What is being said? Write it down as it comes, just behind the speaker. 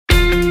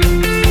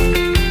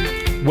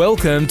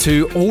Welcome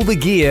to All the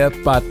Gear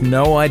But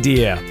No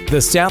Idea,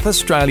 the South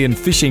Australian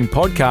fishing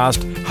podcast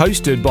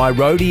hosted by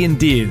Rody and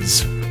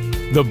Diz.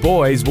 The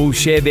boys will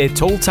share their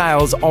tall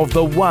tales of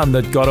the one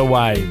that got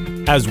away,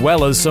 as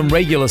well as some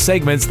regular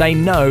segments they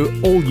know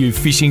all you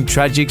fishing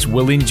tragics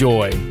will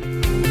enjoy.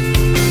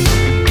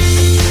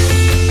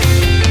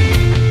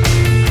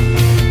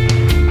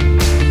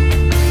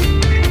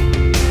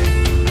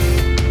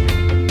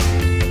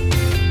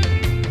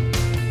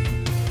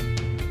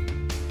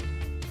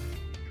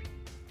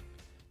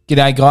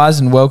 G'day guys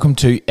and welcome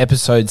to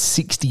episode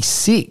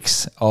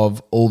 66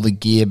 of All the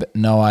Gear But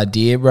No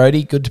Idea.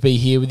 Rody, good to be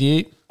here with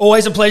you.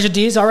 Always a pleasure,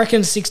 Diz. I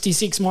reckon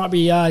 66 might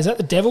be, is that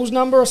the devil's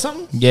number or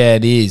something? Yeah,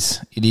 it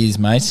is. It is,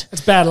 mate.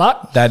 It's bad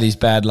luck. That is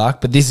bad luck,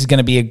 but this is going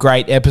to be a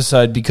great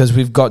episode because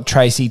we've got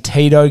Tracy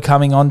Tito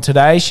coming on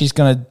today. She's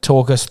going to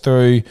talk us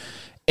through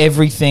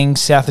everything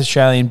South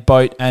Australian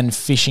boat and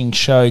fishing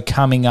show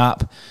coming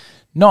up.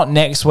 Not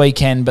next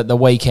weekend, but the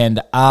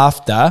weekend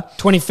after.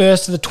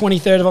 21st to the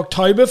 23rd of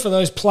October for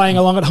those playing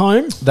along at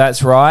home.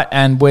 That's right,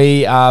 and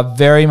we are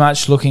very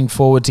much looking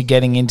forward to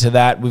getting into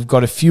that. We've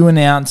got a few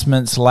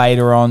announcements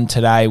later on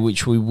today,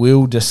 which we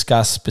will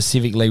discuss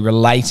specifically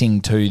relating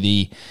to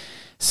the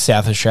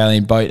South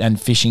Australian Boat and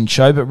Fishing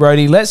Show. But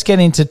Rody, let's get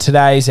into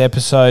today's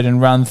episode and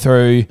run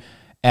through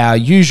our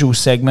usual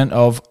segment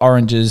of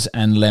oranges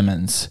and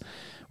lemons.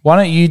 Why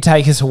don't you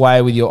take us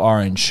away with your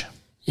orange?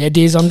 Yeah,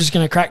 Diz, I'm just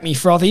going to crack me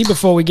frothy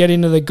before we get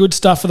into the good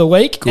stuff of the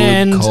week.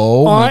 Good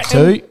call, I me too.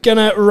 am going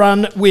to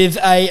run with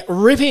a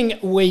ripping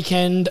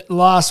weekend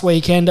last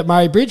weekend at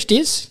Murray Bridge,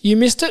 Diz. You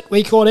missed it.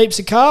 We caught heaps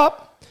of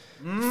carp.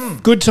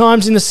 Good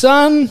times in the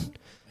sun.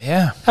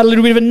 Yeah. Had a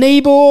little bit of a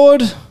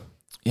kneeboard.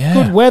 Yeah.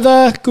 Good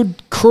weather, good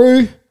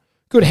crew,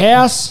 good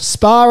house,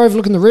 spa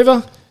overlooking the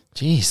river.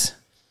 Jeez.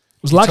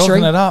 It was luxury.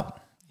 You're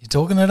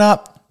talking it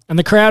up. And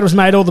the crowd was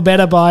made all the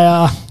better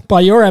by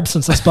your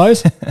absence, I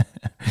suppose.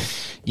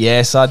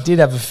 Yes, I did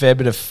have a fair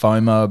bit of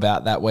FOMO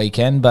about that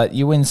weekend, but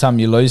you win some,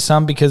 you lose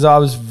some, because I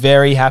was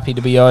very happy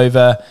to be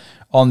over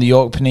on the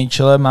York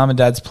Peninsula. Mum and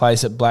Dad's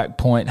place at Black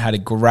Point had a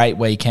great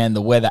weekend.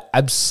 The weather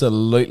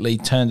absolutely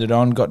turned it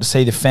on. Got to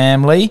see the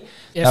family.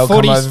 Yeah,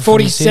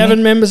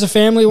 47 members of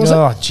family, was it?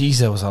 Oh, geez,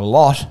 there was a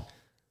lot.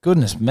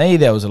 Goodness me,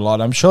 there was a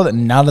lot. I'm sure that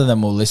none of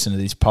them will listen to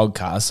this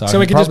podcast, so I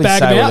we can just probably bag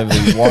say them out.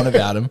 whatever you want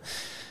about them.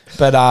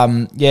 But,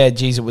 yeah,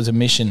 geez, it was a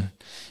mission.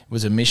 It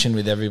was a mission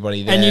with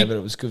everybody there, but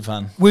it was good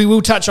fun. We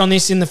will touch on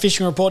this in the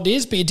fishing report,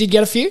 Diz, but you did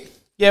get a few?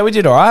 Yeah, we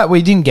did all right.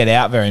 We didn't get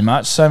out very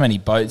much. So many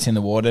boats in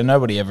the water.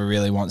 Nobody ever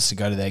really wants to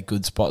go to their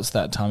good spots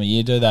that time of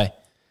year, do they?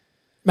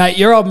 Mate,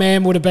 your old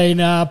man would have been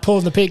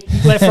pulling the pick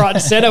left, right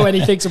and centre when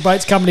he thinks a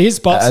boat's coming to his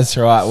spots. That's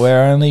right.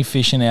 We're only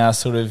fishing our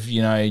sort of,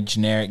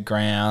 generic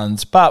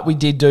grounds. But we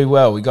did do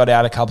well. We got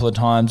out a couple of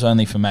times,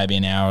 only for maybe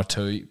an hour or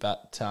two.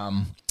 But,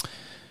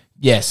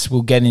 yes,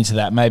 we'll get into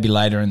that maybe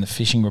later in the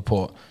fishing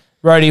report.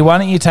 Rody, why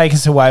don't you take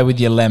us away with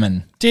your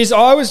lemon? Diz,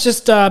 I was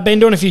just been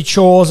doing a few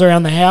chores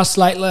around the house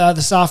late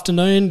this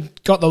afternoon.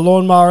 Got the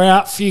lawnmower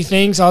out, a few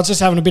things. I was just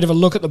having a bit of a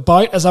look at the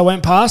boat as I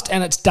went past,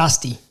 and it's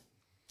dusty.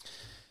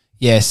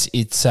 Yes,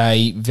 it's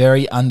a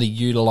very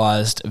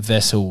underutilised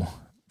vessel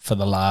for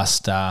the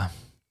last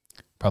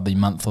probably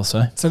month or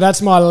so. So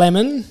that's my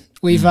lemon.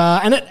 We've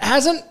and it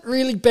hasn't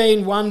really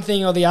been one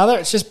thing or the other.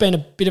 It's just been a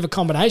bit of a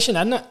combination,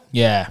 hasn't it?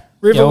 Yeah.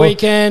 River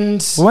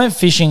weekends. We went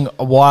fishing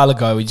a while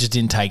ago. We just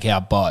didn't take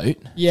our boat.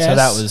 Yes, so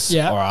that was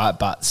all right,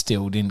 but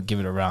still didn't give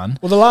it a run.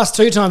 Well, the last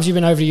two times you've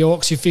been over to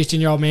Yorks, you fished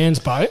in your old man's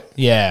boat.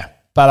 Yeah,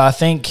 but I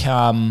think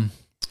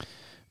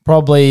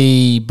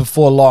probably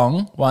before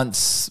long,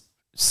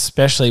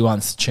 especially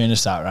once the tuna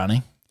start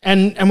running.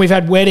 And we've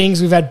had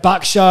weddings, we've had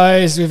buck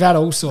shows, we've had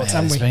all sorts,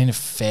 haven't we? There's been a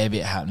fair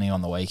bit happening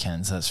on the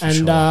weekends, that's for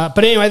sure. But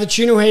anyway, the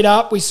tuna will heat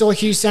up. We saw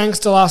Hugh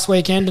Sangster last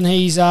weekend and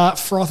he's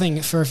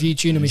frothing for a few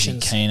tuna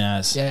missions. Keen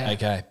as. Yeah.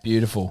 Okay,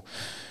 beautiful.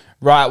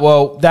 Right,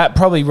 well, that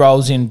probably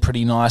rolls in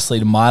pretty nicely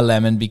to my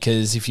lemon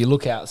because if you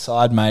look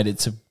outside, mate,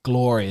 it's a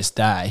glorious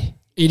day.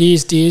 It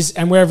is, Diz.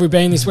 And where have we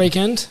been this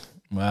weekend?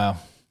 Wow,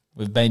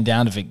 we've been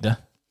down to Victor.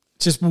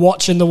 Just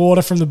watching the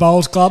water from the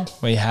Bowls Club.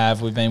 We've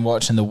been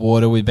watching the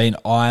water. We've been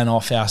eyeing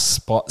off our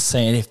spots,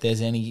 seeing if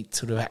there's any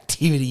sort of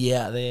activity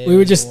out there. We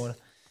were just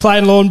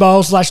playing lawn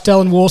bowls /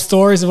 telling war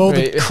stories of all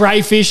the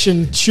crayfish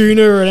and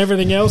tuna and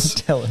everything else.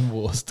 Telling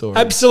war stories.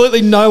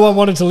 Absolutely no one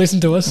wanted to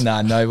listen to us.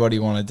 No, nobody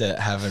wanted to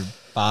have a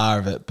bar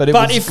of it. But it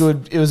was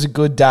good. It was a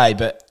good day,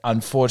 but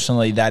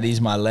unfortunately that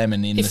is my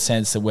lemon in the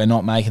sense that we're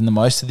not making the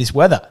most of this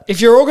weather. If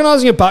you're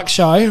organising a buck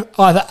show,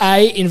 either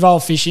A,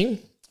 involve fishing,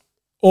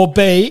 or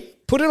B,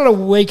 put it on a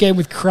weekend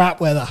with crap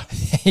weather.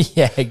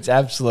 Yeah,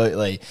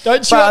 absolutely.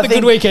 Don't chew out the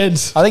good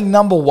weekends. I think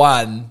number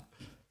one,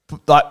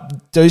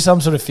 do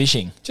some sort of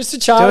fishing. Just a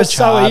charter,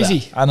 so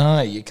easy. I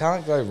know, you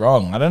can't go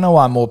wrong. I don't know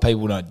why more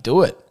people don't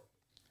do it.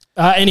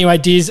 Anyway,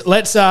 Diz,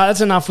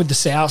 that's enough with the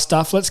sour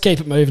stuff. Let's keep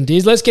it moving,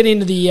 Diz. Let's get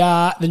into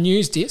the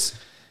news, Diz.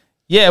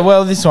 Yeah,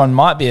 well, this one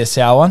might be a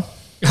sour one.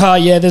 Oh,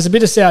 yeah, there's a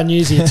bit of sour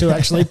news here too,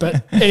 actually.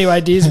 But anyway,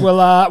 Diz,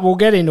 we'll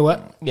get into it.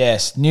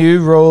 Yes, new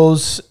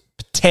rules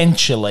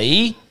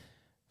potentially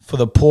for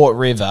the Port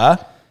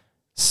River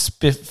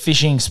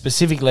fishing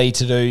specifically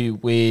to do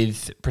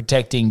with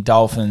protecting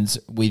dolphins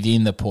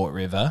within the Port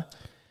River,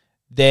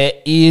 there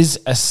is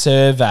a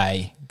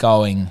survey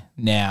going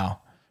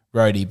now,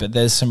 Rhodey, but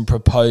there's some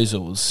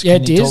proposals. Yeah,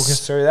 Can you talk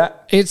us through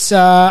that? It's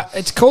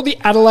called the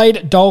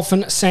Adelaide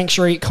Dolphin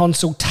Sanctuary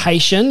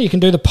Consultation. You can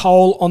do the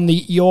poll on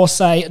the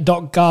yoursay.gov.au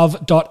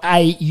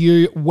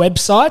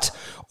website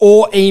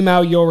or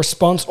email your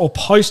response or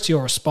post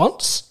your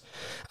response.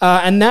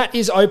 And that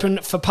is open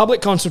for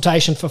public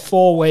consultation for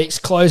 4 weeks,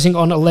 closing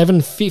on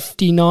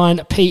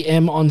 11:59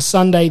 p.m. on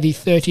Sunday, the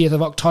 30th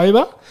of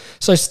October.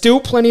 So still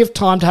plenty of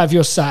time to have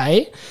your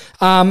say.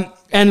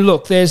 And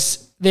look,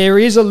 there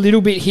is a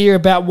little bit here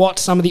about what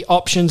some of the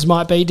options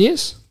might be,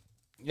 Diz.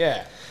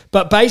 Yeah.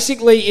 But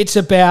basically it's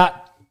about,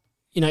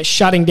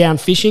 shutting down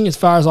fishing as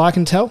far as I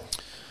can tell.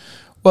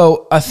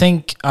 Well, I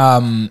think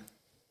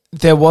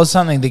there was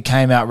something that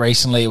came out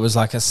recently. It was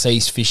like a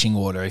cease fishing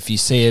order. If you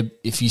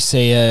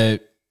see a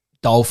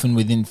dolphin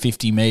within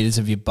 50 metres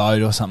of your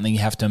boat or something, you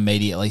have to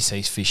immediately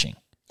cease fishing.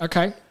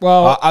 Okay.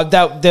 Well,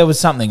 there was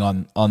something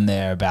on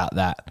there about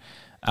that.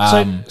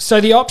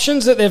 So the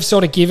options that they've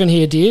sort of given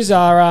here, Diz,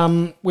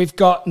 are we've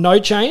got no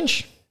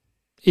change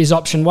is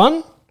option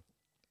 1.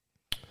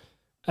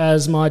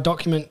 As my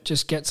document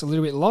just gets a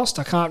little bit lost,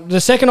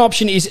 The second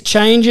option is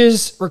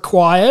changes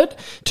required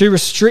to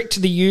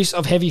restrict the use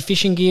of heavy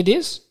fishing gear,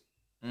 Diz.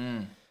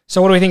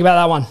 So what do we think about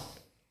that one?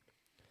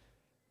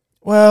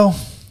 Well,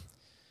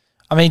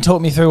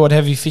 talk me through what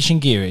heavy fishing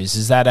gear is.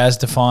 Is that as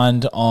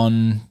defined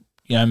on,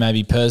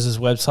 maybe PERS's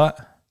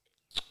website?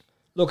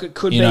 Look, it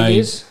could be,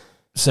 Diz.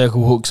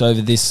 Circle hooks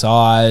over this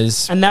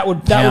size, and that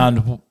would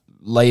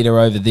leader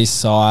over this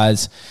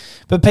size.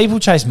 But people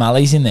chase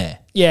mullies in there.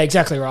 Yeah,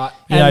 exactly right.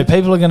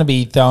 People are going to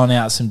be throwing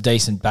out some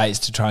decent baits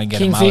to try and get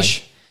kingfish.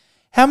 A mully.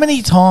 How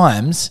many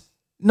times?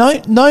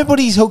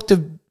 Nobody's hooked a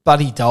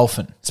bloody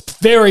dolphin. It's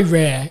very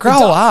rare.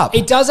 Grow up.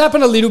 It does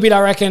happen a little bit, I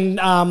reckon.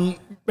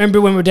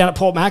 Remember when we were down at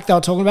Port Mac, they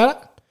were talking about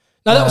it?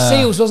 No, that was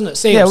seals, wasn't it?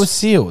 Seals. Yeah, it was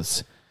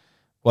seals.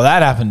 Well,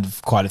 that happened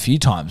quite a few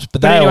times,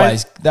 but they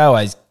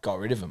always got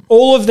rid of them.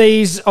 All of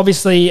these,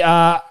 obviously,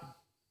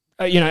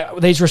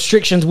 these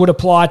restrictions would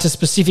apply to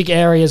specific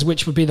areas,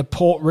 which would be the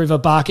Port River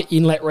Barker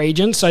Inlet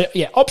region. So,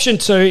 yeah, option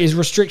 2 is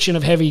restriction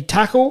of heavy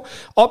tackle.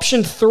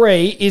 Option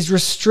 3 is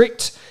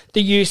restrict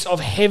the use of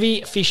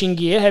heavy fishing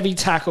gear, heavy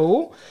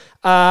tackle,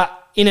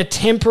 in a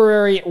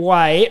temporary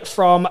way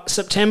from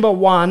September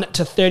 1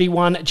 to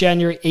 31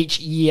 January each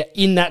year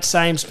in that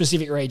same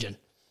specific region.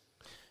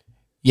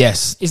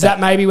 Yes. Is that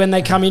maybe when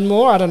they come in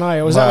more? I don't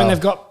know. Or is that when they've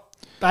got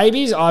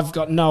babies? I've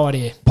got no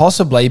idea.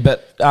 Possibly,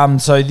 but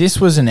so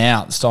this was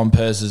announced on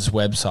PERS's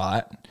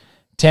website.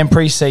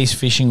 Temporary cease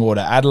fishing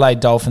order, Adelaide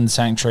Dolphin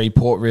Sanctuary,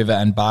 Port River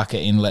and Barker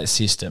Inlet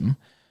System.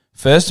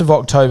 1st of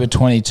October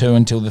 22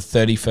 until the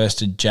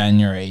 31st of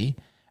January,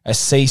 a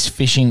cease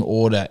fishing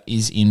order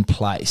is in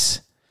place.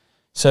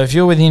 So if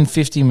you're within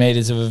 50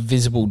 metres of a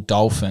visible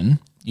dolphin,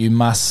 you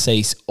must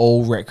cease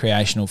all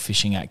recreational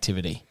fishing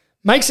activity.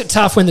 Makes it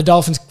tough when the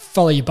dolphins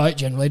follow your boat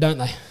generally, don't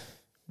they?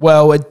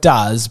 Well, it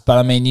does,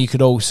 but you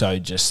could also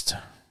just,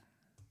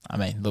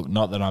 look,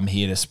 not that I'm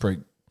here to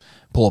spruik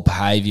poor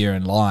behaviour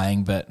and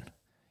lying, but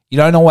you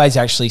don't always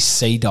actually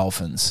see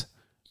dolphins.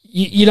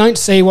 You don't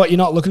see what you're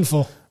not looking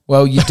for.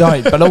 Well, you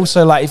don't, but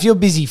also if you're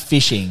busy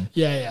fishing,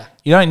 you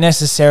don't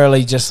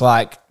necessarily just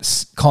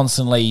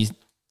constantly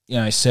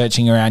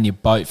searching around your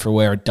boat for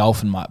where a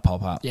dolphin might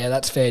pop up. Yeah,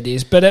 that's fair,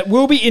 Diz. But it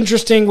will be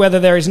interesting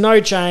whether there is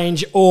no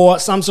change or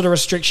some sort of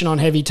restriction on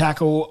heavy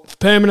tackle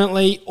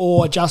permanently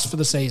or just for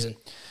the season.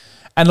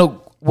 And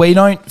look, we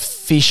don't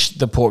fish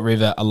the Port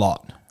River a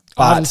lot.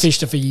 I haven't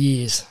fished it for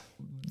years.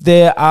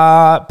 There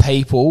are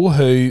people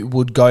who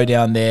would go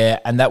down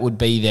there and that would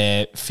be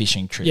their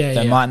fishing trip.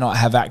 They might not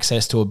have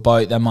access to a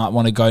boat. They might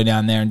want to go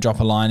down there and drop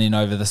a line in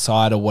over the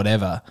side or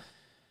whatever.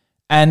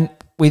 And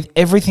with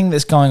everything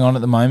that's going on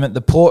at the moment,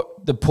 the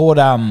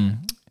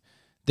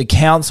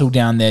council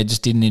down there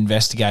just did an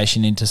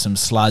investigation into some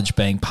sludge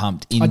being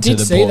pumped into the Port River. I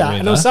did see that,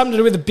 and it was something to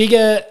do with a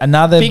bigger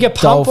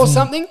pump dolphin, or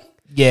something.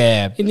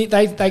 Yeah,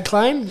 they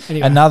claim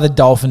anyway. Another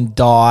dolphin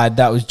died.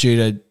 That was due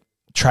to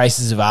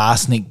traces of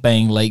arsenic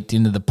being leaked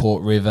into the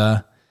Port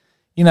River.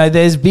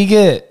 There's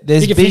bigger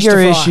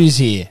issues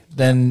here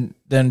than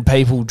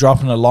people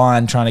dropping a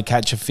line trying to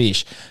catch a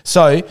fish.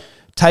 So.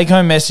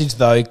 Take-home message,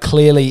 though,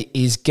 clearly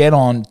is get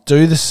on,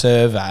 do the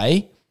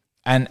survey,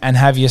 and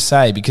have your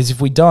say. Because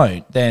if we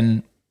don't,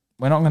 then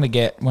we're not going to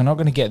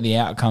get the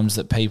outcomes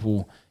that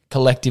people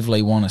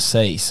collectively want to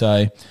see.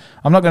 So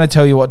I'm not going to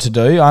tell you what to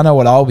do. I know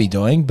what I'll be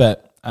doing,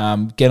 but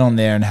get on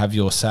there and have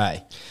your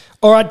say.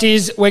 All right,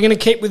 Diz, we're going to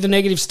keep with the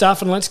negative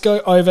stuff, and let's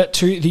go over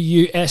to the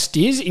US,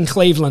 Diz, in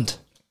Cleveland.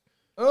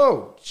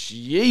 Oh,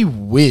 gee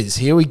whiz.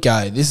 Here we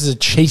go. This is a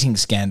cheating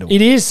scandal.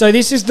 It is. So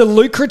this is the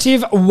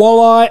lucrative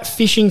walleye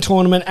fishing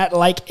tournament at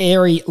Lake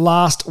Erie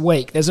last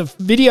week. There's a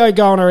video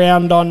going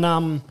around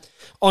on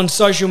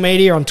social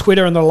media, on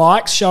Twitter and the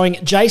likes, showing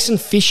Jason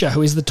Fisher,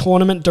 who is the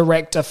tournament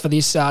director for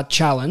this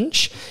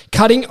challenge,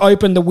 cutting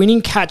open the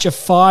winning catch of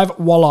 5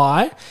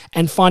 walleye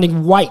and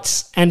finding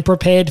weights and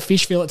prepared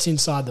fish fillets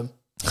inside them.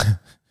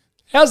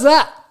 How's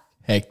that?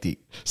 Hectic.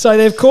 So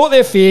they've caught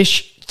their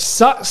fish,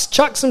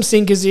 chucked some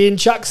sinkers in,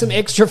 chucked some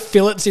extra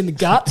fillets in the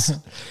guts,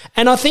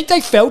 and I think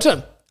they felt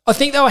them. I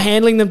think they were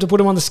handling them to put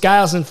them on the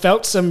scales and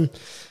felt some,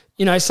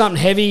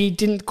 something heavy,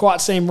 didn't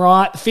quite seem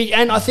right.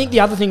 And I think the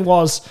other thing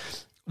was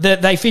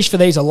that they fish for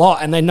these a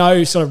lot and they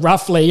know sort of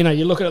roughly,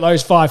 you're looking at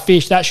those 5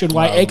 fish, that should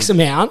weigh X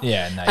amount.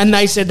 Yeah, and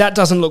they said that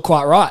doesn't look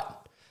quite right.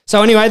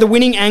 So anyway, the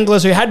winning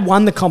anglers who had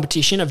won the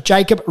competition of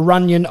Jacob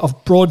Runyon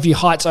of Broadview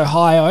Heights,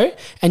 Ohio,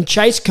 and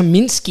Chase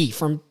Kaminsky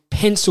from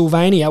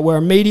Pennsylvania were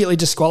immediately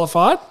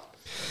disqualified.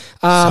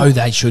 So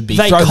they should be.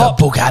 Throw the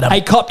book at them.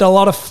 They copped a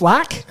lot of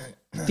flack.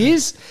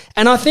 Diz.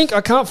 And I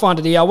can't find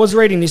it here. I was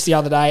reading this the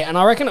other day, and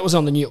I reckon it was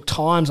on the New York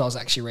Times. I was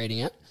actually reading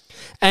it.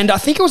 And I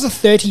think it was a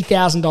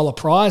 $30,000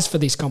 prize for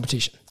this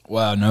competition.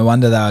 Well, no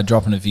wonder they were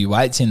dropping a few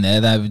weights in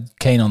there. They were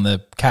keen on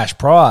the cash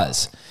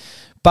prize.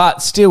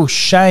 But still,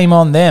 shame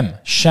on them.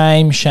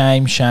 Shame.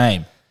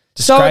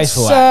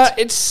 Disgraceful act.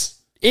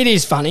 It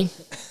is funny.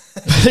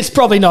 But it's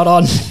probably not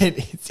on.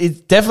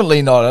 It's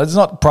definitely not. It's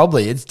not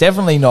probably. It's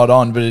definitely not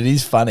on, but it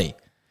is funny.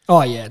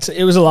 Oh, yeah.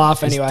 It was a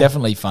laugh anyway. It's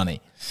definitely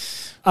funny.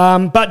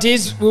 But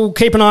Diz, we'll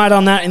keep an eye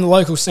on that in the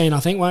local scene,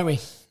 I think, won't we?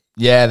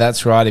 Yeah,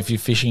 that's right. If you're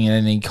fishing in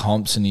any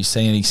comps and you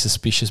see any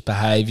suspicious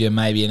behaviour,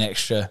 maybe you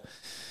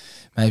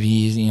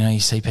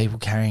see people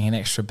carrying an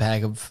extra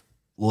bag of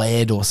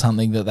lead or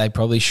something that they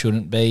probably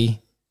shouldn't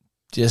be,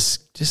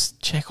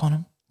 just check on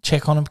them.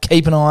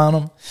 Keep an eye on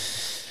them.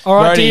 All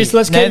right, Diz,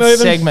 let's keep moving.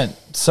 Segment.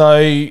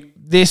 So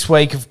this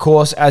week, of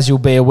course, as you'll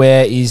be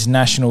aware, is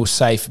National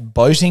Safe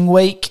Boating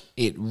Week.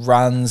 It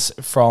runs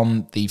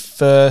from the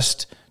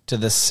 1st to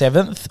the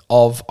 7th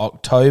of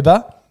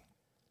October.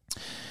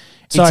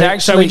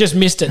 So we just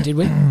missed it, did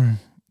we?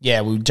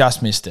 Yeah, we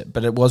just missed it,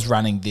 but it was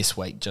running this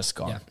week, just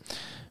gone. Yeah.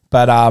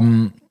 But,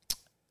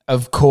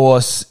 of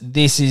course,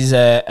 this is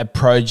a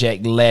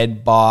project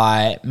led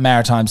by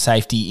Maritime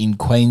Safety in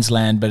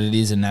Queensland, but it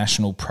is a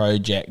national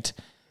project.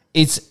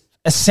 It's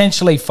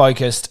essentially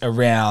focused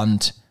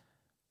around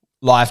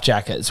life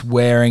jackets,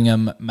 wearing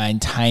them,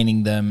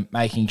 maintaining them,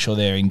 making sure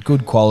they're in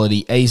good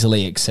quality,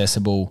 easily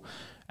accessible,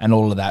 and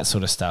all of that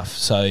sort of stuff.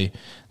 So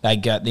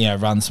they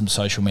run some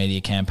social media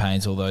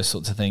campaigns, all those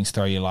sorts of things,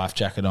 throw your life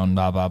jacket on,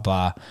 blah, blah,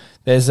 blah.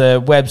 There's a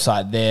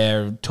website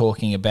there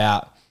talking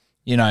about,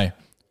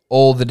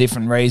 all the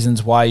different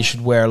reasons why you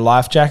should wear a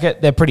life jacket.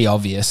 They're pretty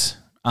obvious,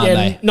 aren't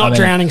they? Not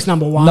drowning's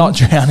number one. Not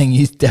drowning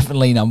is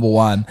definitely number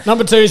one.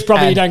 Number two is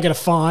probably you don't get a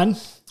fine.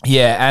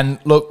 Yeah, and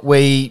look,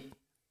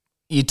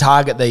 you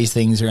target these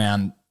things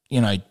around,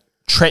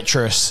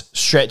 treacherous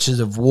stretches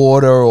of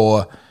water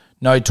or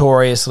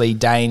notoriously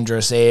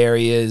dangerous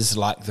areas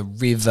like the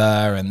river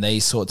and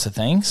these sorts of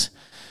things.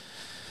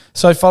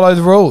 So follow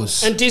the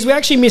rules. And Diz, we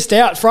actually missed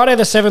out. Friday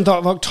the 7th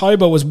of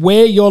October was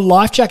Wear Your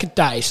Life Jacket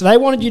Day. So they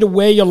wanted you to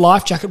wear your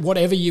life jacket,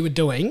 whatever you were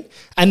doing,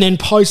 and then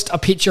post a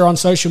picture on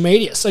social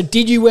media. So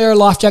did you wear a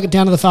life jacket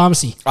down to the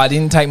pharmacy? I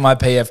didn't take my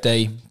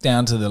PFD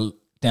down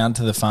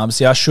to the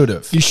pharmacy. I should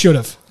have. You should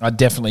have. I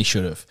definitely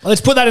should have. Let's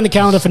put that in the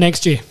calendar for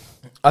next year.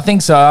 I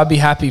think so. I'd be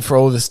happy for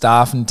all the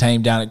staff and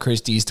team down at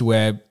Christie's to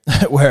wear a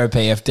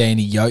PFD and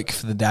a yoke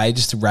for the day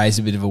just to raise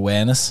a bit of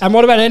awareness. And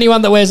what about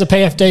anyone that wears a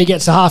PFD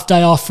gets a half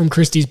day off from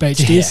Christie's Beach,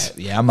 Diz?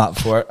 Yeah, I'm up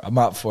for it.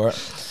 All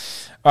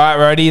right,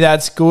 Rody,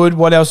 that's good.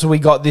 What else have we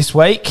got this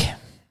week?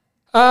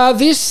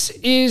 This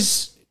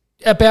is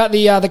about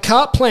the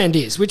carp plan,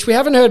 Diz, which we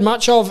haven't heard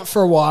much of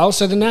for a while.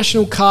 So the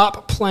National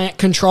Carp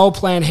Control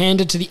Plan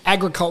handed to the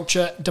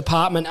Agriculture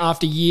Department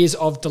after years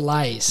of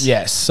delays.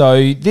 Yes,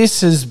 so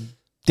this has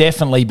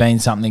definitely been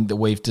something that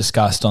we've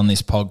discussed on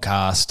this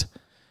podcast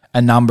a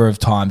number of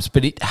times,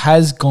 but it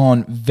has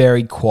gone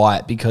very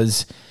quiet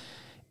because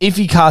if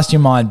you cast your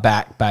mind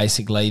back,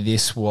 basically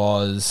this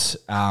was,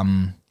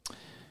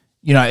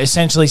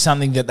 essentially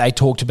something that they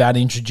talked about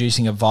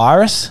introducing a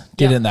virus,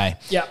 didn't they?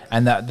 Yeah.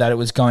 And that it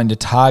was going to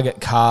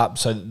target carp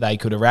so that they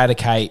could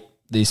eradicate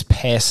this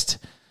pest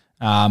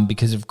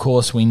because, of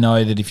course, we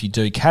know that if you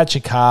do catch a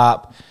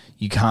carp,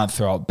 you can't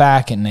throw it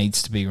back. It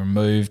needs to be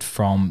removed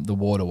from the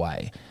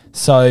waterway.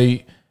 So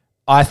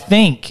I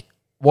think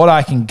what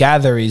I can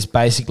gather is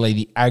basically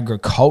the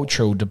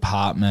agricultural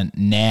department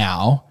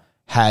now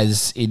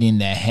has it in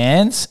their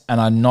hands,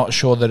 and I'm not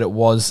sure that it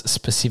was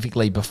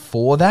specifically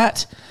before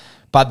that,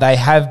 but they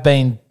have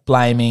been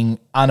blaming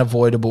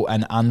unavoidable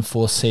and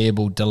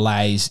unforeseeable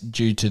delays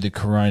due to the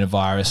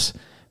coronavirus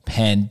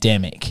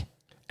pandemic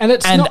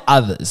and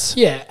others.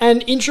 Yeah,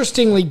 and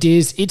interestingly,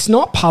 Diz, it's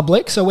not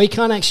public, so we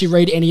can't actually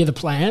read any of the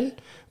plan,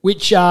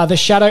 which the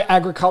Shadow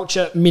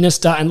Agriculture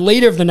Minister and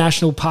leader of the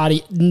National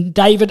Party,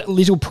 David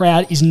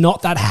Littleproud, is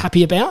not that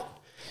happy about.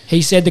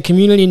 He said the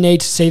community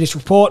needs to see this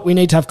report. We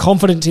need to have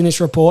confidence in this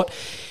report.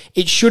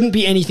 It shouldn't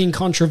be anything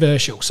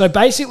controversial. So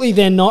basically,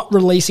 they're not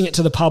releasing it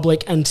to the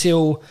public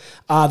until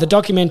the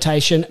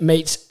documentation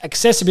meets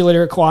accessibility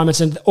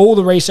requirements and all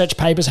the research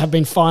papers have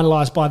been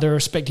finalised by their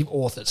respective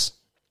authors.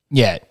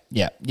 Yeah,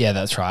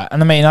 that's right.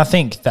 And I mean, I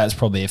think that's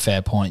probably a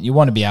fair point. You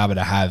want to be able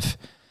to have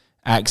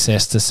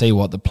access to see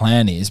what the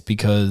plan is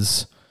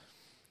because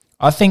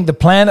I think the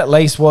plan at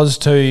least was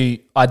to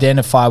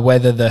identify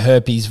whether the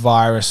herpes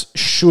virus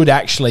should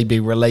actually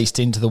be released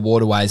into the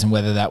waterways and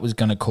whether that was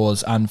going to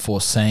cause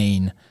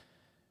unforeseen,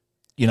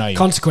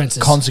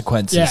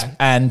 consequences. Yeah.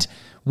 And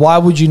why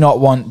would you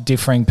not want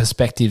differing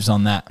perspectives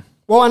on that?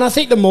 Well, and I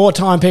think the more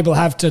time people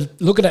have to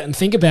look at it and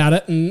think about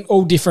it in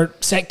all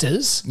different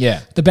sectors,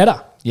 the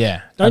better.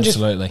 Yeah, Don't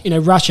absolutely.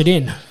 just, rush it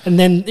in. And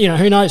then,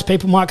 who knows,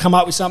 people might come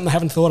up with something they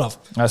haven't thought of.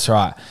 That's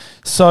right.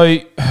 So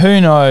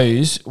who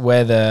knows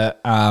whether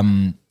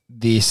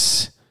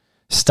this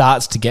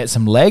starts to get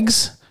some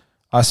legs?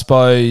 I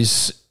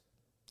suppose,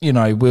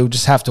 we'll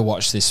just have to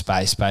watch this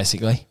space,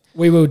 basically.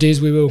 We will, Diz,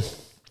 we will.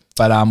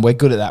 But we're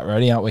good at that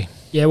already, aren't we?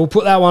 Yeah, we'll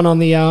put that one on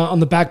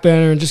the back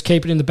burner and just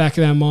keep it in the back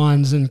of our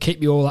minds and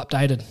keep you all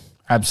updated.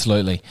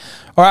 Absolutely.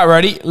 All right,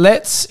 Rody,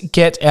 let's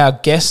get our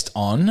guest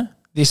on.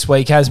 This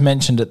week, as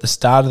mentioned at the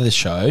start of the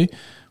show,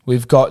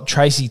 we've got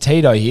Tracy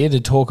Tito here to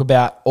talk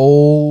about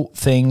all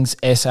things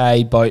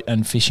SA Boat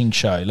and Fishing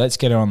Show. Let's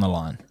get her on the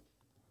line.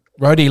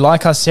 Rody,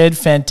 like I said,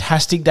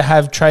 fantastic to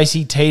have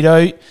Tracy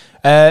Tito,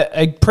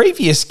 a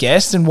previous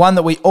guest and one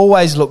that we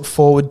always look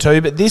forward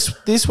to. But this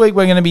week,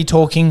 we're going to be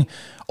talking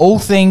all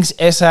things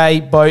SA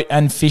Boat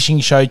and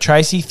Fishing Show.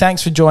 Tracy,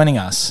 thanks for joining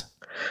us.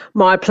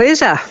 My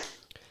pleasure.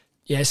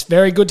 Yes,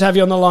 very good to have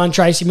you on the line,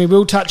 Tracy. We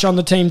will touch on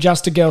the Team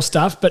Just a Girl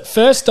stuff, but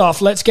first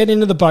off, let's get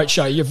into the boat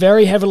show. You're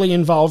very heavily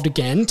involved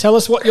again. Tell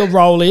us what your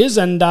role is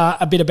and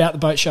a bit about the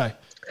boat show.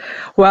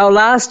 Well,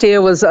 last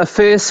year was a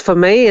first for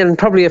me and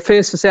probably a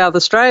first for South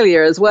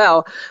Australia as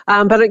well,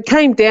 but it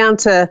came down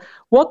to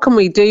what can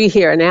we do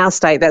here in our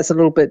state that's a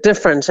little bit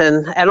different,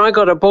 and I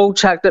got a ball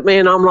chucked at me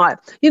and I'm like,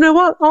 you know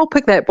what, I'll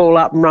pick that ball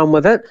up and run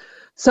with it.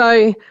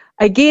 So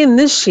again,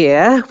 this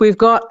year, we've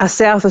got a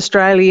South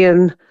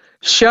Australian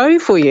show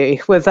for you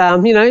with,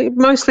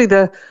 mostly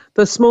the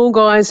small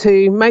guys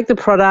who make the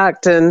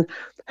product and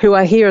who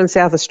are here in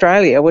South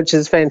Australia, which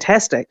is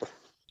fantastic.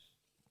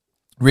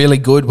 Really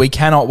good. We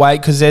cannot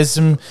wait because there's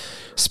some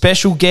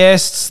special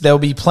guests. There'll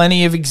be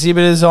plenty of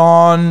exhibitors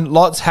on,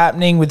 lots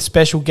happening with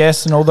special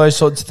guests and all those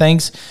sorts of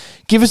things.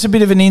 Give us a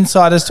bit of an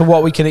insight as to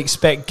what we can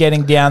expect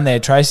getting down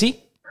there, Tracy.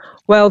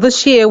 Well,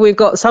 this year we've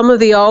got some of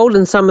the old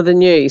and some of the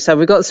new. So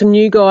we've got some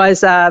new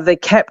guys, the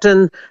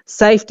captain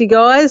safety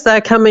guys.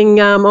 They're coming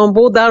on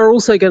board. They're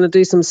also going to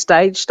do some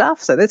stage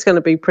stuff. So that's going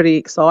to be pretty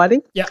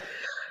exciting. Yeah.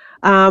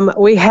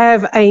 We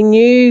have a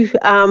new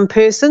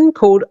person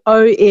called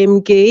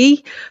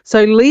OMG.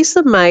 So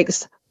Lisa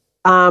makes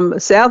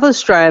South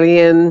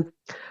Australian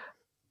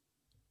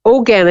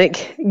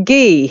organic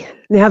ghee.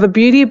 Now, the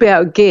beauty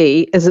about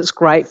ghee is it's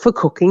great for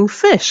cooking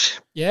fish.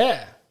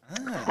 Yeah.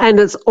 And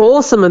it's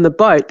awesome in the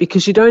boat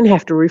because you don't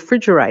have to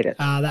refrigerate it.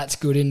 That's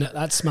good, isn't it?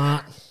 That's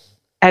smart.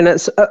 And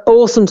it's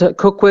awesome to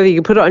cook with. You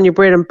can put it on your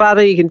bread and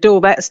butter. You can do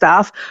all that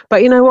stuff.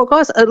 But you know what,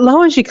 guys? It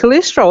lowers your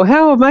cholesterol.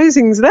 How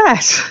amazing is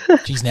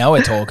that? Geez, now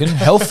we're talking.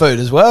 Health food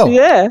as well.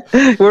 Yeah.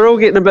 We're all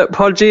getting a bit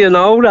podgy and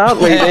old, aren't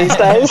we, these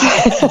days?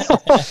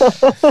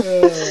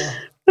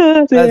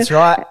 That's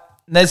right.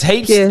 There's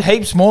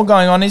heaps more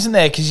going on, isn't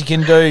there? Because you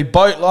can do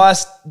boat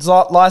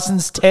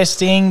license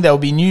testing. There'll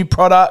be new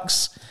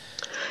products.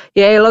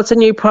 Yeah, lots of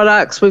new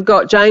products. We've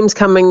got James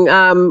coming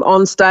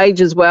on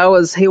stage as well,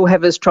 as he'll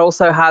have his Troll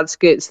So Hard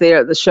skirts there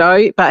at the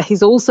show, but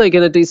he's also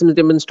going to do some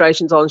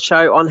demonstrations on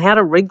show on how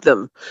to rig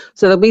them.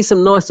 So there'll be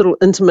some nice little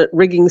intimate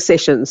rigging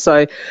sessions.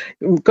 So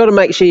you've got to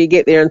make sure you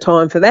get there in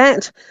time for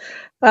that.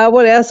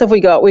 What else have we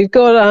got? We've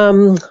got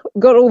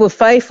all the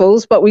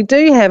faithfuls, but we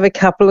do have a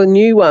couple of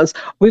new ones.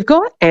 We've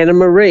got Anna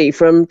Marie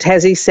from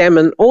Tassie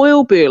Salmon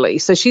Oil Burley.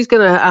 So she's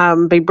going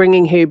to be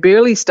bringing her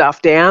burley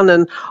stuff down,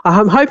 and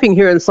I'm hoping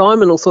her and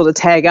Simon will sort of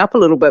tag up a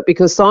little bit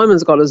because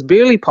Simon's got his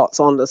burley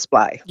pots on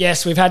display.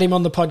 Yes, we've had him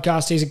on the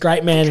podcast. He's a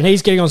great man, and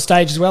he's getting on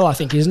stage as well, I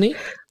think, isn't he?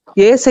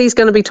 Yes, he's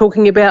going to be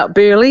talking about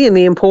burley and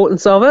the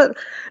importance of it.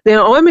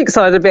 Now, I'm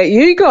excited about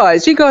you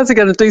guys. You guys are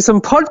going to do some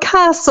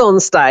podcasts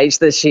on stage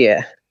this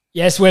year.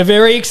 Yes, we're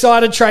very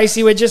excited,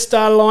 Tracy. We're just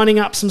lining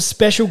up some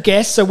special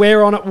guests. So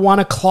we're on at 1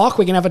 o'clock.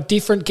 We're going to have a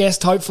different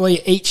guest, hopefully,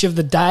 each of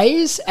the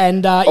days.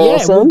 And,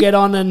 awesome. We'll get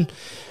on and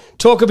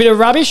talk a bit of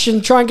rubbish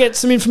and try and get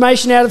some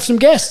information out of some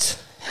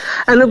guests.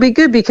 And it'll be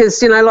good because,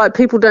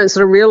 people don't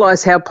sort of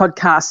realise how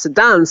podcasts are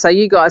done. So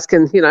you guys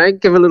can,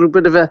 give a little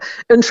bit of an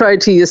intro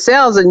to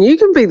yourselves and you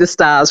can be the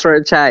stars for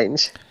a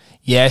change.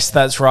 Yes,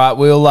 that's right.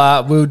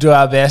 We'll do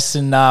our best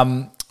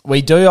and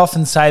we do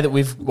often say that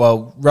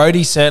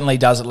Rody certainly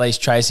does, at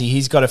least, Tracy.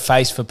 He's got a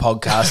face for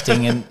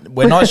podcasting and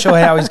we're not sure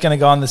how he's going to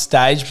go on the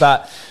stage,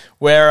 but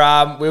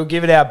we'll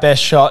give it our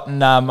best shot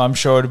and I'm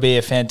sure it'll be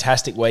a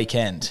fantastic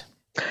weekend.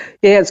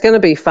 Yeah, it's going to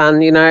be fun.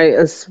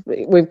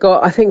 We've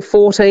got, I think,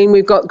 14.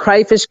 We've got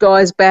crayfish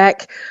guys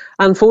back.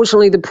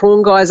 Unfortunately, the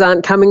prawn guys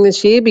aren't coming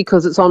this year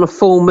because it's on a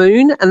full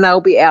moon and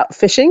they'll be out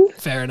fishing.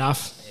 Fair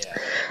enough. Yeah.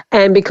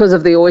 And because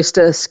of the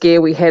oyster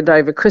scare we had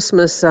over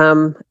Christmas,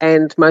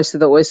 and most of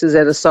the oysters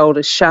that are sold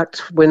are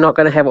shucked, we're not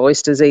going to have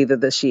oysters either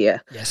this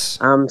year. Yes.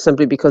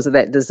 Simply because of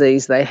that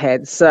disease they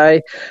had.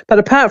 So, but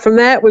apart from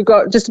that, we've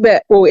got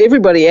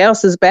everybody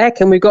else is back,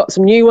 and we've got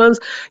some new ones.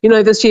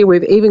 This year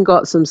we've even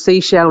got some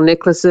seashell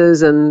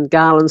necklaces and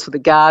garlands for the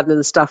garden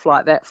and stuff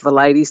like that for the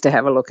ladies to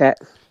have a look at.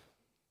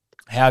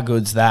 How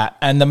good's that?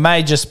 And the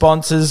major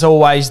sponsors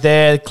always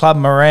there, Club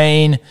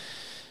Marine.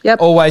 Yep.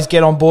 Always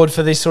get on board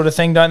for this sort of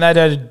thing, don't they?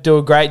 They do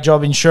a great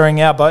job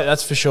insuring our boat,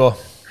 that's for sure.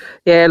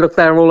 Yeah, look,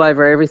 they're all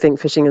over everything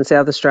fishing in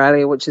South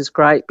Australia, which is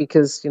great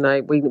because,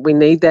 we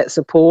need that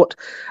support.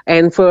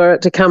 And for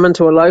it to come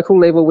into a local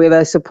level where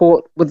they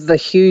support with the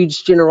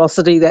huge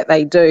generosity that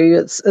they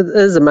do, it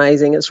is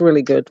amazing. It's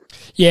really good.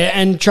 Yeah,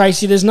 and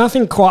Tracy, there's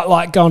nothing quite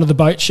like going to the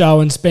boat show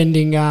and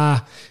spending,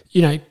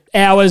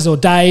 hours or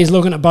days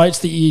looking at boats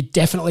that you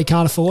definitely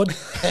can't afford.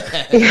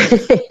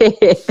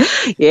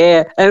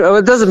 Yeah, and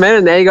it doesn't matter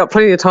now. You got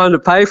plenty of time to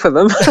pay for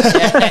them.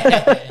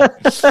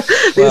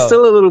 There's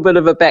still a little bit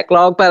of a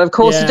backlog, but of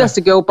course, Just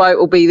a Girl boat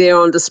will be there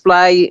on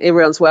display.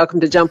 Everyone's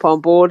welcome to jump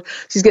on board.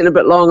 She's getting a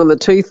bit long on the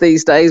tooth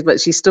these days, but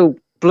she's still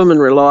blooming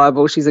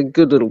reliable. She's a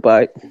good little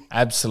boat.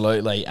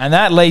 Absolutely, and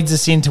that leads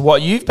us into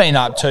what you've been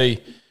up to.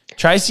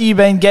 Tracy, you've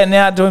been getting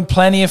out, doing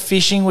plenty of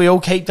fishing. We all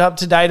keep up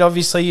to date.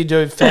 Obviously, you do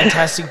a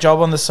fantastic job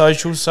on the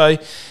socials. So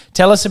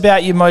tell us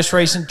about your most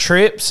recent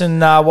trips and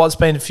what's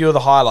been a few of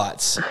the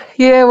highlights.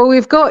 Yeah, well,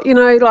 we've got,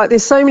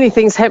 there's so many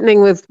things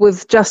happening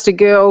with Just a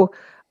Girl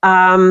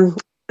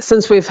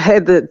since we've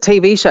had the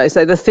TV show.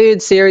 So the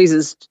third series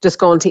has just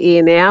gone to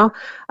air now.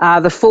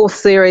 The fourth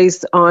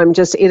series I'm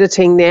just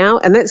editing now,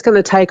 and that's going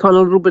to take on a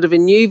little bit of a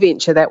new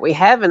venture that we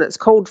have, and it's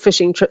called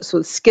Fishing Trips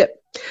with Skip.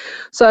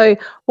 So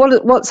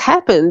what's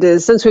happened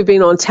is since we've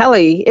been on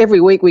telly,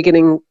 every week we're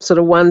getting sort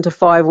of 1 to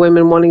 5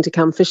 women wanting to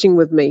come fishing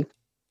with me.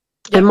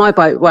 And my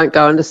boat won't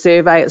go under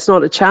survey. It's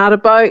not a charter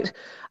boat,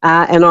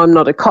 and I'm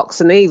not a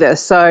coxswain either.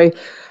 So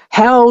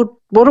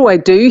what do I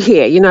do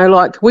here?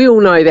 We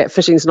all know that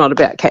fishing's not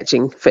about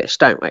catching fish,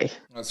 don't we?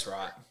 That's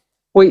right.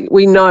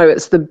 We know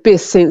it's the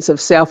best sense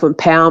of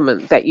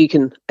self-empowerment that you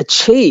can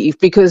achieve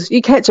because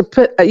you catch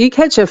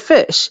a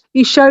fish,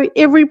 you show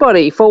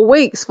everybody for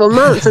weeks, for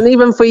months, and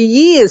even for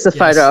years a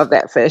photo of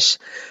that fish.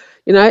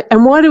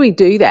 And why do we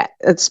do that?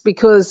 It's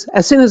because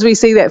as soon as we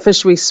see that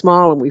fish, we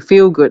smile and we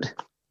feel good.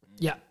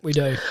 Yeah, we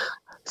do.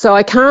 So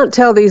I can't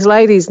tell these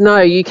ladies, no,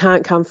 you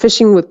can't come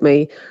fishing with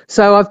me.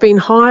 So I've been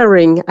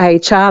hiring a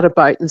charter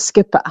boat and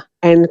skipper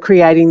and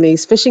creating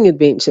these fishing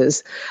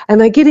adventures. And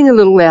they're getting a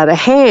little out of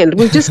hand.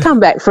 We've just come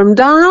back from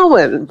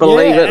Darwin,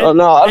 believe it or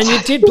not. And you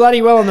did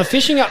bloody well on the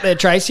fishing up there,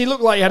 Tracy. You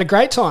looked like you had a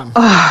great time.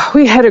 Oh,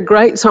 we had a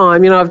great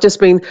time. I've just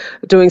been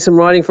doing some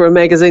writing for a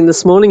magazine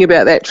this morning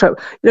about that trip.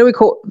 We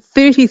caught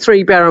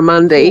 33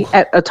 barramundi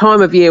at a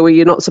time of year where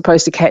you're not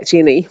supposed to catch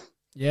any.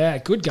 Yeah,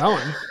 good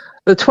going.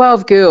 The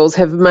 12 girls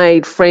have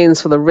made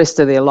friends for the rest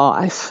of their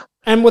life.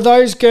 And were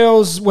those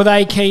girls, were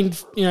they keen,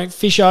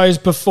 fishers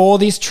before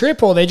this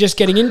trip, or they're just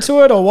getting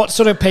into it, or what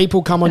sort of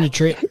people come on your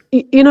trip?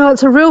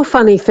 It's a real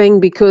funny thing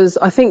because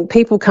I think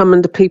people come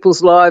into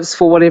people's lives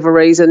for whatever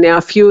reason. Now,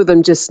 a few of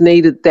them just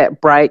needed that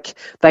break.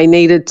 They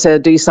needed to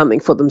do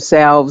something for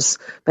themselves.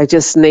 They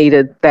just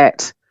needed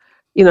that,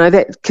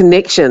 that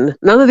connection.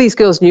 None of these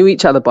girls knew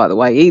each other, by the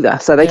way, either.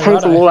 So they came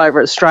from all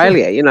over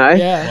Australia,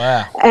 Yeah.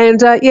 Wow. And,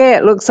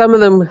 look, some of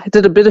them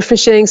did a bit of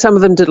fishing. Some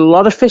of them did a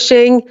lot of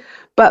fishing.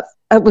 But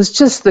it was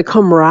just the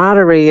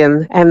camaraderie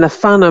and the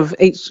fun of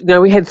each.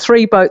 We had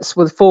 3 boats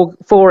with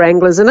four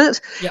anglers in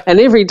it, and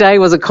every day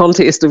was a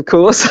contest, of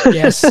course.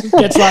 Yes, it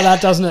gets like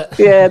that, doesn't it?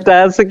 Yeah, it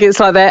does. It gets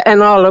like that.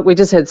 And, look, we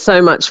just had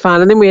so much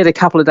fun. And then we had a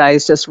couple of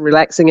days just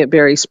relaxing at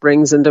Berry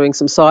Springs and doing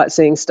some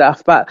sightseeing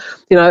stuff. But,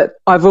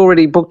 I've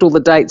already booked all the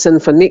dates in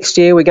for next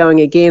year. We're going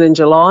again in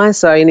July,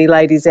 so any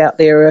ladies out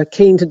there are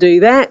keen to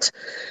do that.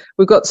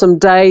 We've got some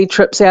day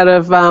trips out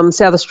of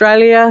South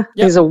Australia. Yep.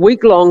 There's a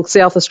week-long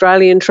South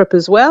Australian trip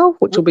as well,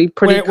 which will be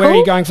pretty cool. Where are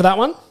you going for that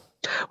one?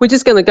 We're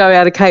just going to go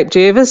out of Cape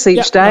Jervis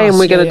each day, and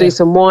we're going to do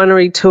some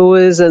winery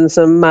tours and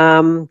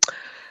some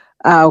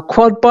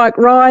quad bike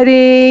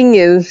riding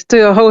and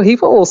do a whole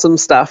heap of awesome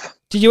stuff.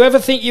 Did you ever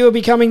think you were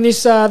becoming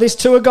this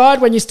tour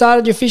guide when you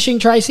started your fishing,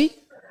 Tracy?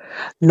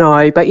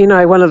 No, but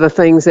one of the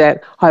things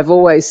that I've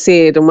always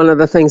said and one of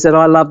the things that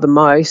I love the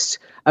most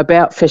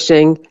about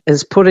fishing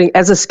is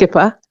as a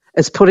skipper,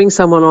 is putting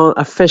someone on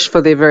a fish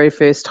for their very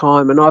first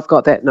time, and I've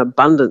got that in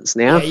abundance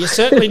now. Yeah, you're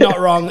certainly not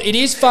wrong. It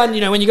is fun,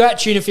 when you go out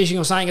tuna fishing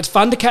or something, it's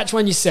fun to catch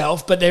one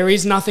yourself, but there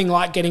is nothing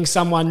like getting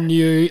someone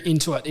new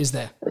into it, is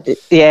there?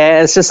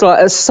 Yeah, it's just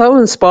it's so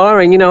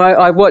inspiring.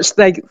 I watch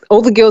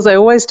all the girls, they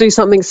always do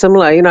something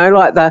similar,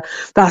 like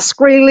they're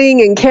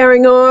squealing and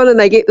carrying on, and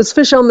they get this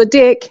fish on the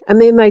deck,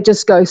 and then they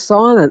just go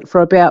silent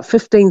for about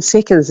 15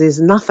 seconds. There's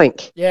nothing.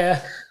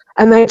 Yeah.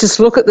 And they just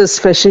look at this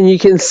fish, and you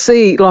can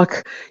see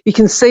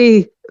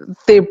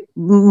their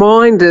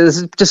mind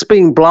is just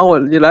being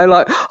blown,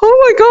 like, oh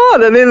my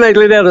God. And then they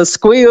let out a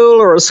squeal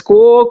or a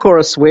squawk or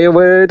a swear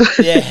word.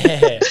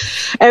 Yeah.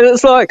 And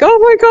it's like, oh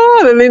my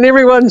God. And then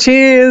everyone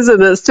cheers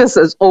and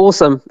it's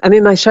awesome. And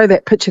then they show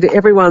that picture to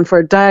everyone for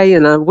a day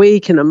and a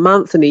week and a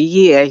month and a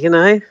year,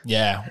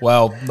 Yeah,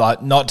 well,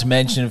 like, not to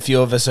mention a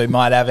few of us who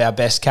might have our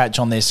best catch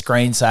on their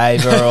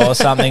screensaver or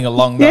something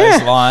along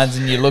those lines,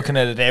 and you're looking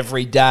at it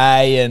every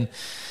day and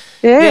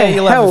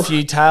you'll have a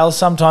few tails.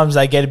 Sometimes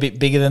they get a bit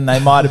bigger than they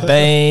might have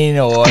been,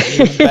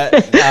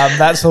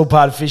 that's all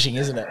part of fishing,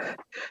 isn't it?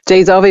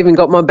 Geez, I've even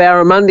got my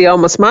Barramundi on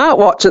my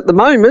smartwatch at the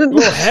moment.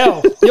 Oh,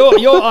 hell.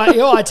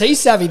 You're IT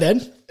savvy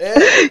then.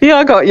 Yeah,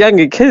 I got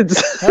younger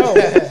kids.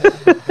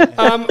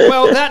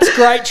 Well, that's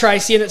great,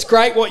 Tracy, and it's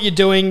great what you're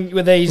doing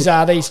with these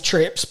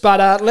trips.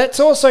 But let's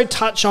also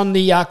touch on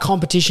the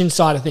competition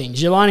side of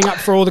things. You're lining up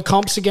for all the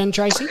comps again,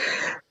 Tracy?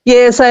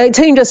 Yeah, so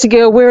Team Just a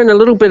Girl, we're in a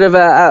little bit of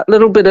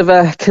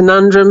a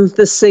conundrum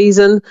this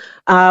season.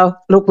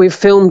 Look, we've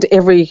filmed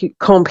every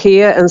comp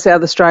here in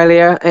South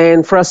Australia,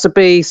 and for us to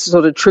be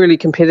sort of truly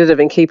competitive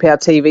and keep our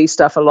TV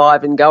stuff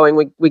alive and going,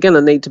 we're going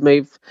to need to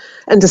move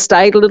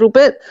interstate a little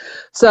bit.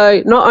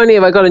 So not only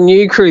have I got a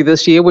new crew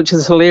this year, which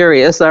is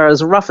hilarious, they're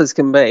as rough as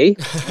can be.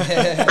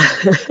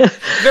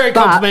 Very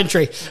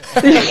complimentary.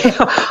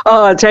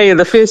 Oh, I tell you,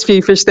 the first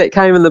few fish that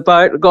came in the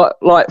boat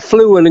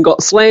flew in and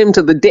got slammed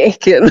to the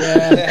deck, and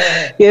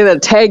the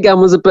tag gun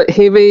was a bit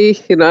heavy.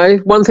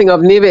 One thing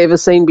I've never ever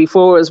seen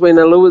before is when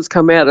a lure's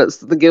come out, it's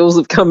the girls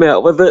have come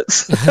out with it.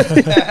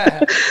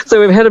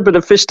 So we've had a bit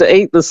of fish to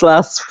eat this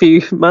last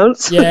few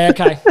months. Yeah,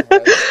 okay.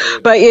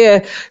 But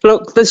yeah,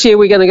 look, this year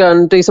we're going to go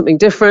and do something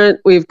different.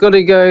 We've got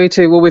to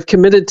we've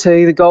committed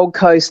to the Gold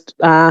Coast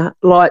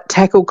light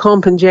tackle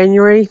comp in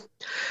January.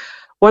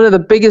 One of the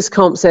biggest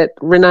comps that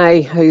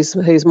Renee,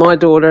 who's my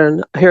daughter,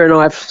 and her and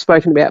I have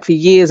spoken about for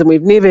years, and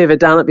we've never ever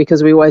done it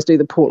because we always do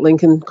the Port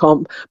Lincoln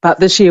comp. But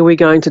this year we're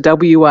going to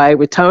WA.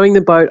 We're towing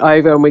the boat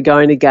over and we're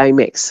going to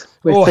GameX.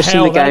 We're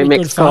fishing the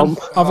GameX comp.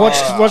 I've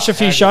watched a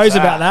few shows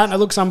about that, and it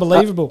looks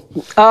unbelievable.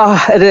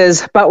 It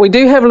is. But we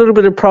do have a little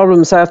bit of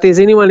problem. So if there's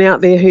anyone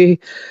out there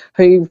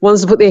who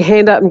wants to put their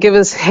hand up and give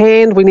us a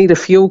hand, we need a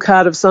fuel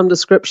card of some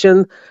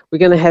description. We're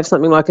going to have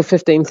something like a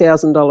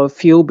 $15,000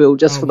 fuel bill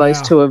just for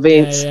those two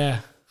events. Yeah.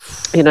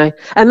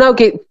 And they'll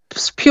get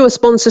pure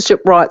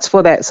sponsorship rights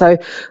for that. So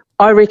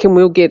I reckon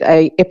we'll get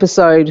a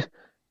episode,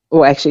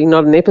 or actually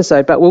not an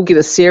episode, but we'll get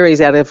a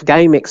series out of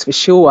GameX for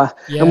sure,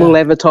 and we'll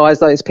advertise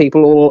those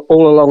people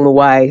all along the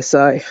way.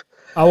 So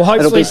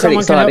hopefully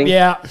someone can help you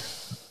out.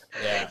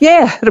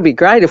 Yeah, it'll be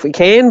great if we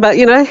can, but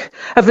if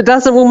it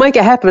doesn't, we'll make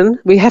it happen.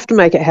 We have to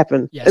make it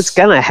happen. Yes. It's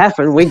going to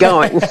happen. We're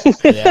going.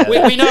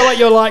 We know what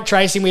you're like,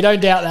 Tracy. We don't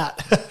doubt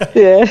that.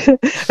 Yeah,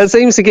 it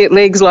seems to get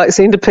legs like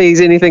centipedes,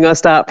 anything I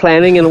start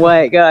planning, and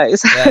away it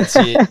goes. That's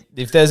it.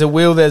 If there's a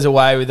will, there's a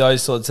way with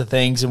those sorts of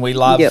things, and we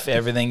love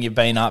everything you've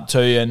been up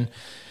to. And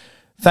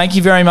thank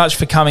you very much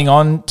for coming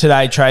on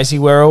today, Tracy.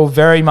 We're all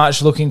very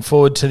much looking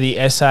forward to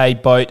the SA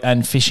Boat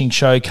and Fishing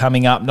Show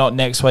coming up, not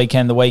next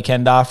weekend, the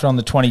weekend after, on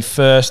the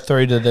 21st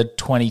through to the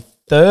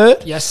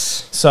 23rd.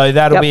 Yes. So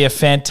that'll be a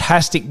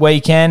fantastic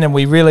weekend, and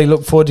we really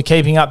look forward to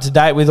keeping up to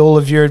date with all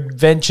of your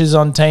adventures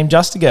on Team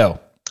Just a Girl.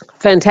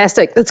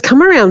 Fantastic. It's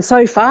come around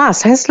so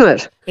fast, hasn't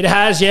it? It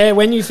has, yeah.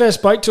 When you first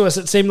spoke to us,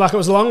 it seemed like it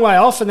was a long way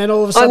off, and then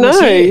all of a sudden it's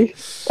here.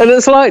 And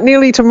it's like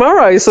nearly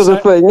tomorrow sort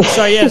of thing.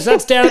 So, yes,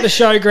 that's down at the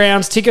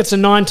showgrounds. Tickets are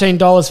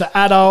 $19 for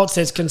adults.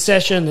 There's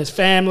concession, there's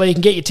family. You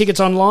can get your tickets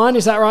online.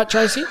 Is that right,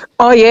 Tracy?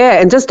 Oh,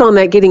 yeah. And just on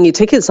that, getting your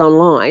tickets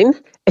online,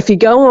 if you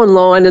go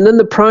online and in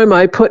the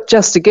promo put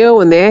Just a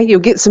Girl in there,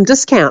 you'll get some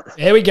discount.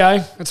 There we go.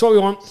 That's what we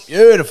want.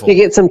 Beautiful. You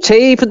get some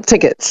cheap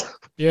tickets.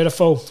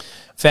 Beautiful.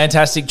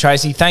 Fantastic,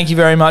 Tracy. Thank you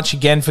very much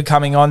again for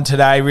coming on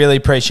today. Really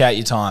appreciate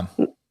your time.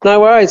 No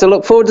worries. I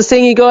look forward to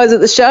seeing you guys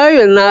at the show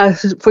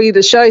and for you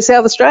to show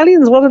South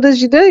Australians what it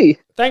is you do.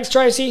 Thanks,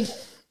 Tracy.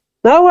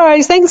 No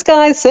worries. Thanks,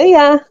 guys. See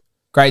ya.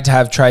 Great to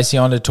have Tracy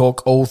on to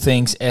talk all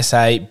things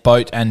SA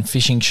Boat and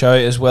Fishing Show,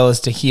 as well as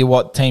to hear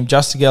what Team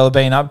Just a Girl have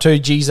been up to.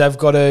 Geez, they've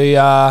got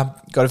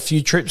a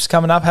few trips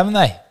coming up, haven't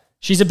they?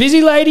 She's a busy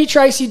lady,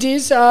 Tracy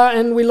Diz,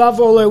 and we love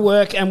all her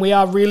work, and we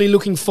are really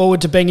looking forward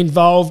to being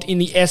involved in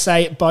the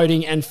SA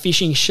Boating and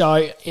Fishing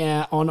Show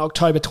on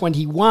October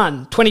 22,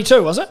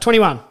 was it?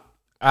 21?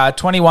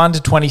 21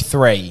 to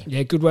 23.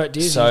 Yeah, good work,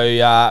 Diz.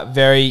 So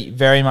very,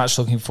 very much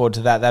looking forward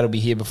to that. That'll be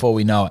here before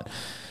we know it.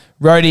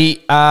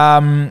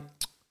 Rhodey,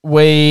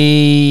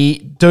 we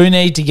do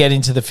need to get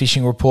into the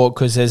fishing report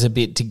because there's a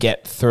bit to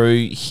get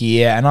through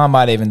here, and I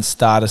might even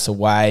start us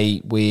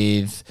away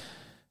with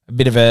a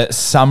bit of a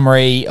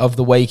summary of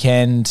the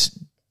weekend,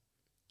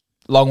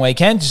 long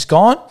weekend, just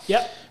gone.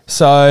 Yep.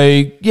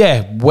 So,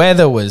 yeah,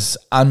 weather was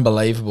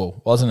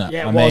unbelievable, wasn't it?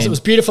 Yeah, it was. It was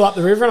beautiful up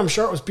the river, and I'm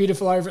sure it was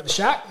beautiful over at the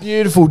shack.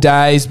 Beautiful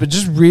days, but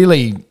just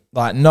really,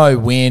 no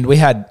wind. We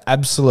had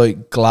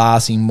absolute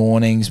glassy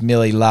mornings.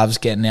 Millie loves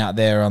getting out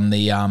there on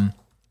the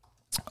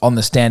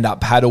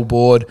stand-up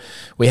paddleboard.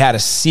 We had a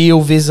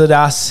seal visit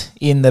us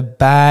in the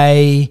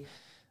bay.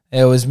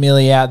 There was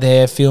Millie out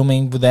there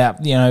filming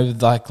without,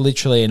 like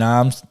literally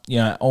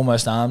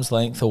almost arm's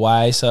length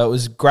away. So it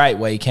was a great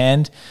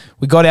weekend.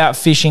 We got out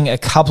fishing a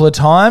couple of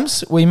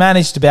times. We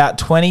managed about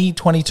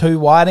 22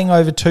 whiting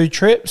over 2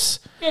 trips.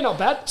 Yeah, not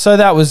bad. So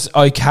that was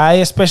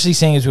okay, especially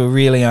seeing as we were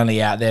really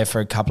only out there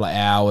for a couple of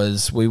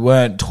hours. We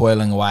weren't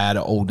toiling away at it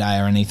all day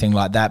or anything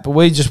like that. But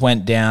we just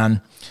went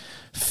down,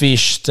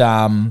 fished.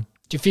 Did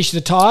you fish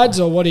the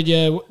tides or what did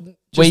you...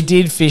 We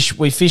did fish.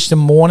 We fished the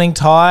morning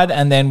tide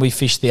and then we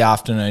fished the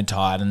afternoon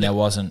tide, and there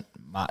wasn't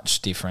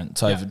much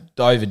difference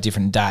over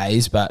different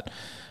days. But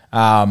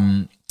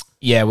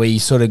we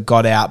sort of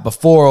got out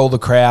before all the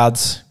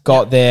crowds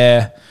got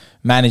there.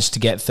 Managed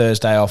to get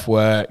Thursday off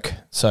work,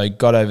 so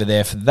got over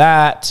there for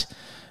that.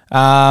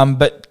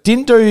 But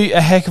didn't do a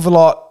heck of a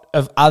lot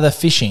of other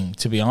fishing,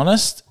 to be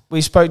honest.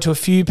 We spoke to a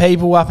few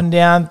people up and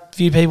down. A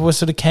few people were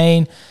sort of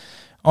keen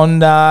on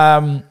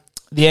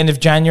the end of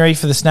January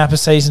for the snapper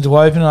season to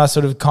open, and I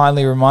sort of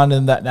kindly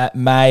reminded them that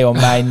may or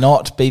may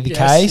not be the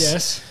case.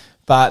 Yes.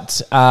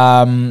 But,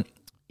 other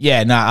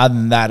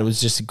than that, it was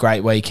just a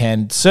great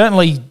weekend.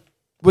 Certainly,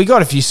 we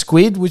got a few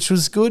squid, which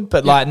was good,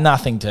 but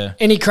nothing to...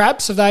 Any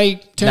crabs? Have they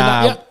turned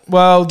up yet?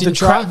 Well,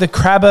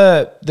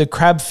 the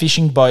crab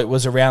fishing boat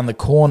was around the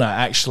corner,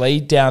 actually,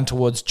 down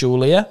towards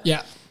Julia.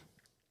 Yeah.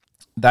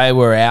 They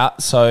were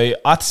out, so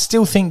I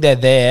still think they're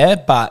there,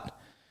 but...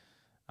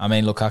 I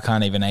mean, look, I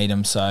can't even eat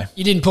them, so...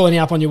 You didn't pull any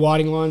up on your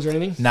whiting lines or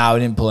anything? No, we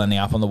didn't pull any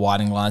up on the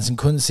whiting lines and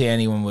couldn't see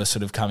anyone was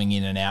sort of coming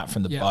in and out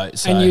from the boat.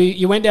 So. And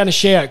you went down to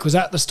Sherrick. Was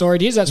that the story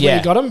it is? That's where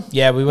you got them?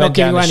 Yeah, we went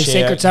down to Sherrick. Not giving away any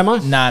secrets, am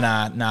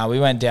I? No, we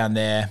went down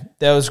there.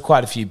 There was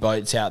quite a few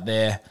boats out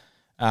there.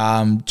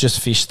 Just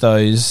fished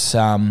those...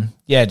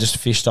 just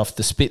fished off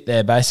the spit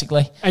there,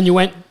 basically. And you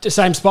went to the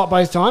same spot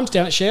both times,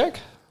 down at Sherrick?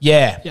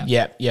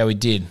 Yeah, we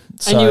did.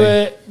 So,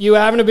 and you were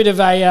having a bit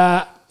of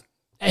a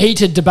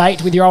heated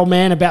debate with your old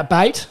man about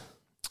bait?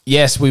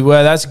 Yes, we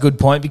were. That's a good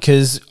point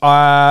because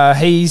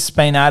he's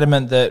been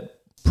adamant that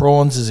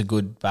prawns is a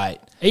good bait.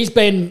 He's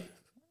been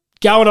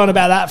going on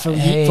about that for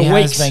weeks.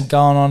 He's been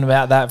going on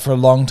about that for a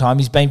long time.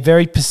 He's been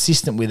very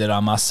persistent with it, I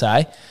must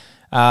say.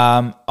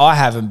 I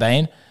haven't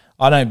been.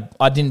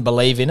 I didn't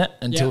believe in it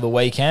until the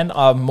weekend.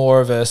 I'm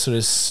more of a sort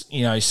of,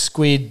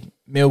 squid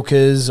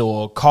milkers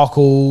or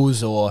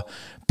cockles or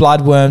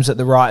bloodworms at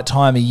the right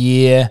time of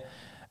year.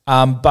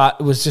 But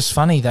it was just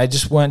funny. They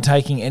just weren't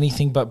taking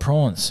anything but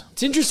prawns.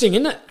 It's interesting,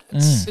 isn't it?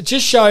 It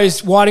just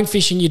shows whiting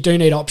fishing you do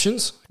need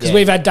options because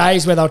we've had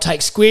days where they'll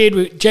take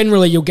squid.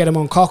 Generally, you'll get them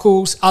on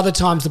cockles. Other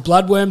times, the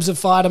bloodworms have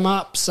fired them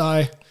up.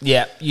 So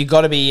yeah, you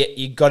got to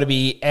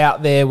be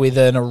out there with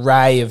an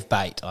array of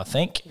bait, I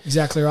think.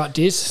 Exactly right,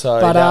 Diz. So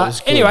that was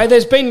good. Anyway,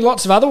 there's been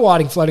lots of other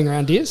whiting floating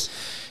around, Diz.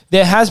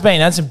 There has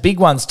been, and some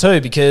big ones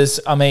too, because,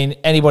 I mean,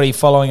 anybody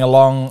following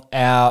along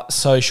our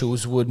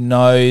socials would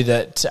know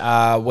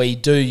that we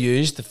do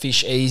use the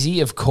Fish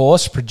Easy, of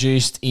course,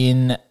 produced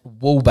in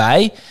Wool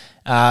Bay.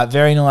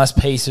 Very nice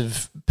piece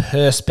of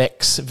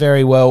perspex,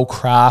 very well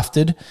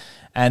crafted.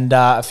 And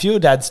a few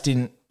dads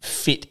didn't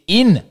fit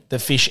in the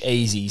Fish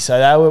Easy, so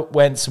they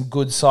went some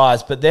good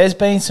size. But there's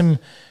been some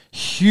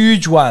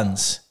huge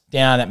ones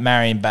down at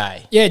Marion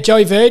Bay. Yeah,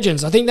 Joey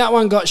Virgins. I think that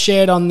one got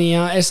shared on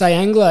the SA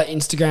Angler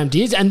Instagram,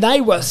 Diz, and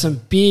they were some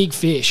big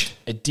fish.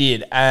 It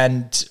did.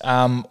 And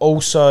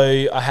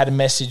also I had a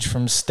message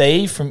from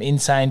Steve from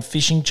Insane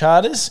Fishing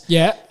Charters.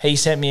 Yeah. He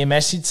sent me a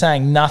message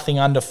saying nothing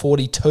under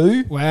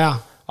 42.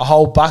 Wow. A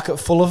whole bucket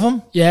full of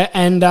them. Yeah,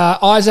 and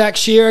Isaac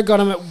Shearer got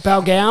him at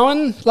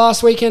Balgowan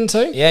last weekend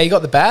too. Yeah, he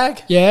got the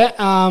bag. Yeah,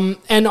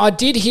 and I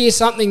did hear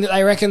something that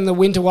they reckon the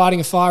winter whiting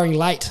are firing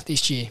late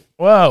this year.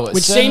 Well,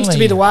 which seems to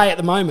be the way at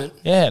the moment.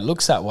 Yeah, it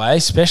looks that way,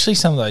 especially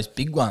some of those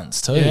big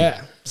ones too.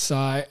 Yeah,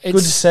 so it's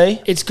good to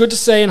see. It's good to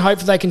see, and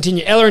hopefully they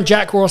continue. Ella and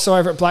Jack were also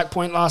over at Black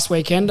Point last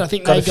weekend. I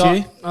think they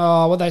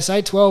got what they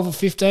say, 12 or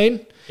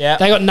 15. Yeah,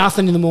 they got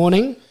nothing in the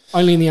morning,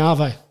 only in the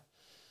Arvo.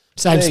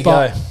 Same there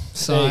spot. You go.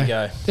 So there you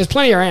go. There's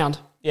plenty around.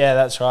 Yeah,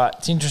 that's right.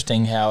 It's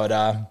interesting how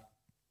it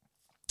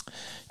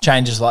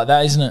changes like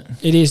that, isn't it?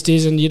 It is,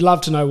 Diz, and you'd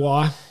love to know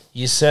why.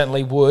 You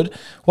certainly would.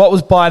 What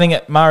was biting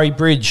at Murray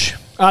Bridge?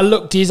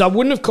 Look, Diz, I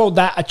wouldn't have called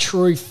that a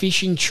true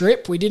fishing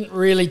trip. We didn't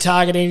really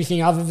target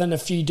anything other than a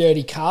few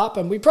dirty carp,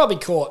 and we probably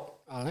caught,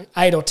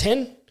 8 or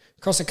 10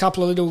 across a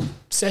couple of little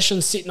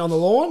sessions sitting on the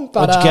lawn.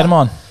 But, what'd you get them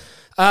on?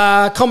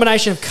 A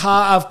combination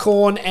of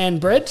corn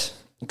and bread.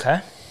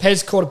 Okay.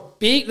 Pez caught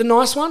the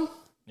nice one.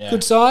 Yeah.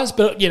 Good size,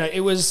 but,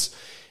 it was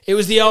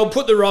the old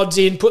put the rods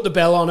in, put the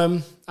bell on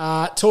them,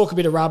 talk a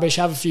bit of rubbish,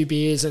 have a few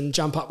beers, and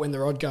jump up when the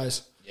rod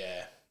goes.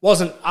 Yeah.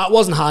 Wasn't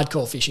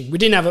hardcore fishing. We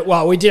did have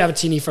a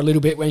tinny for a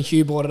little bit when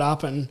Hugh brought it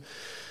up and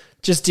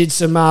just did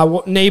some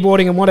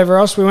kneeboarding and whatever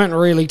else. We weren't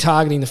really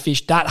targeting the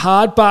fish that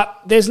hard,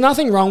 but there's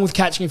nothing wrong with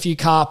catching a few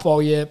carp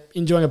while you're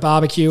enjoying a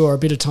barbecue or a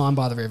bit of time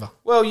by the river.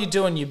 Well, you're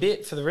doing your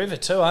bit for the river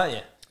too, aren't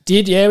you?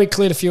 Did, yeah. We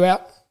cleared a few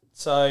out.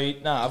 So,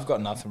 no, I've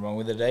got nothing wrong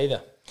with it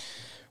either.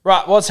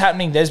 Right, what's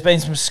happening? There's been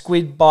some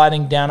squid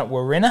biting down at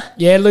Warrinna.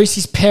 Yeah,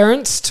 Lucy's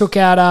parents took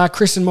out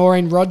Chris and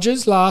Maureen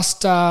Rogers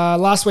last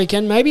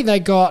weekend. Maybe they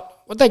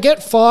got What they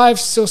get 5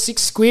 or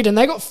 6 squid, and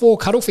they got 4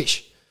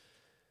 cuttlefish.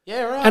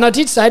 Yeah, right. And I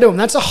did say to them,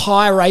 that's a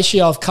high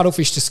ratio of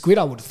cuttlefish to squid,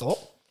 I would have thought.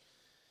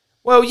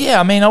 Well, yeah,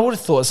 I mean, I would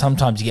have thought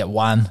sometimes you get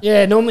 1.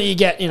 Yeah, normally you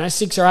get,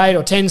 6 or 8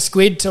 or 10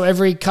 squid to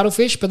every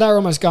cuttlefish, but they're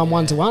almost going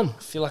 1 to 1. I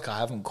feel like I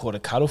haven't caught a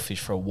cuttlefish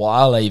for a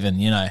while even,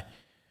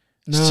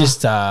 It's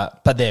just,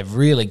 but they're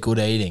really good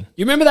eating.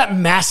 You remember that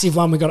massive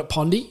one we got at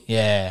Pondy?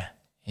 Yeah.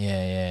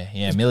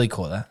 Millie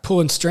caught that.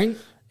 Pulling string?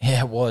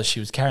 Yeah, it was.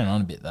 She was carrying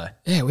on a bit though.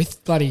 Yeah, we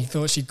bloody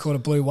thought she'd caught a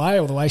blue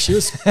whale the way she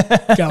was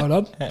going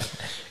on.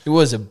 It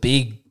was a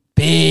big.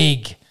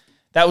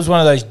 That was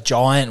one of those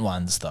giant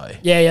ones though.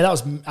 Yeah, that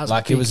was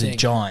like a it was thing. a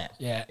giant.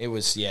 Yeah. It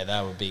was. Yeah,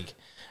 they were big.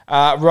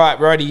 Right,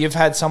 Rody, you've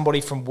had somebody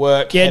from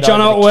work. Yeah, head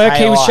John over at to work,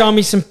 he was KI. showing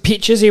me some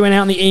pictures. He went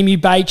out on the Emu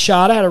Bay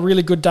charter, had a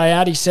really good day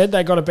out, he said.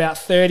 They got about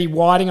 30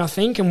 whiting, I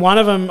think, and one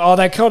of them,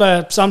 they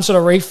caught some sort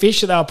of reef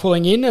fish that they were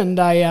pulling in, and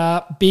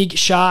a big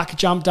shark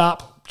jumped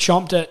up,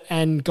 chomped it,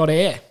 and got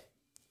air.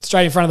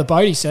 Straight in front of the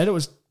boat, he said. It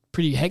was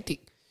pretty hectic.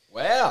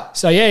 Wow.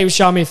 So, yeah, he was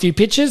showing me a few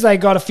pictures. They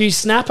got a few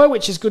snapper,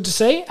 which is good to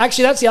see.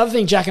 Actually, that's the other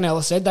thing Jack and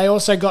Ella said. They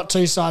also got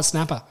 2-side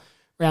snapper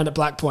round at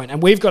Black Point,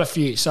 and we've got a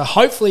few. So,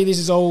 hopefully, this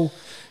is all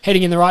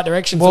heading in the right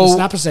direction for the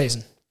snapper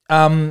season.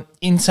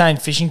 Insane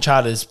Fishing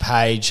Charters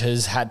page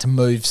has had to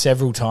move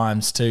several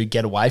times to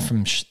get away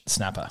from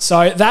snapper.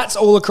 So that's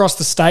all across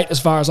the state as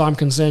far as I'm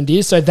concerned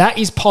is. So that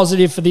is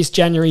positive for this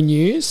January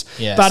news.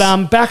 Yes.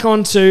 But back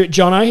on to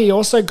Jono. He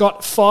also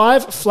got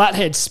 5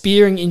 flatheads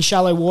spearing in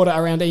shallow water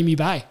around Emu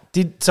Bay.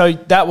 So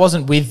that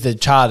wasn't with the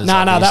charters? No,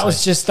 that obviously.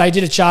 was just, they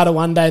did a charter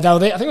one day. They were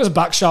there, I think it was a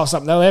buck show or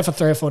something. They were there for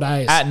 3 or 4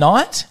 days. At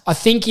night? I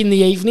think in the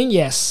evening,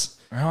 yes.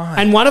 Right.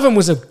 And one of them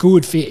was a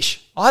good fish.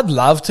 I'd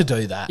love to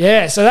do that.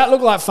 Yeah, so that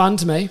looked like fun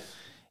to me.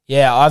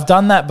 Yeah, I've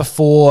done that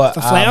before. For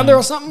flounder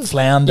or something?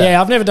 Flounder.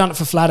 Yeah, I've never done it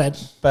for flathead.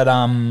 But,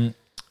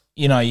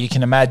 you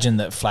can imagine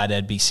that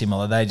flathead be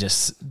similar. They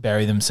just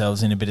bury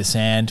themselves in a bit of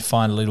sand,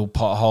 find a little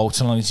pothole,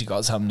 so long as you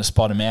got something to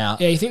spot them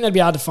out. Yeah, you think that'd be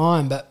hard to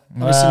find, but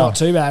obviously not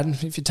too bad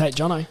if you take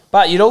Jono.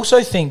 But you'd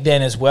also think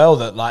then as well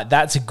that,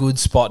 that's a good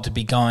spot to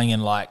be going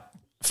and,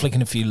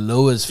 flicking a few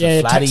lures for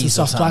take flatties some or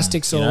soft something,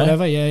 plastics or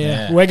whatever. Yeah.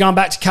 Yeah. We're going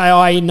back to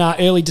KI in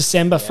early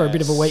December for a bit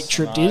of a week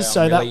trip, Diz.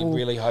 So I'm that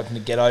really hoping to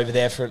get over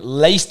there for at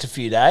least a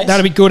few days.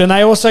 that'll be good. And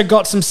they also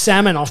got some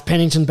salmon off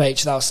Pennington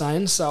Beach, they were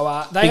saying. So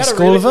they Big had a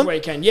school really of good them?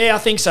 weekend. Yeah, I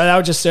think so. They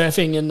were just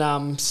surfing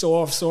and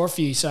saw a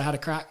few, so had a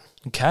crack.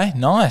 Okay,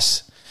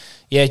 nice.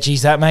 Yeah,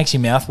 geez, that makes your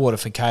mouth water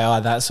for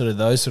KI. Those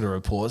sort of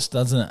reports,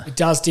 doesn't it? It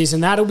does, Diz,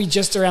 and that'll be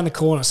just around the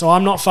corner. So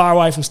I'm not far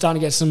away from starting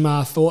to get some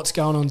thoughts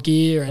going on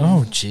gear and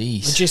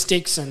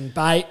logistics and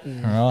bait.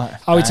 And Right.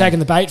 Are we taking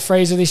the bait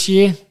freezer this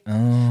year?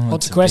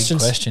 Lots of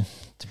questions. It's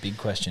a big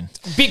question.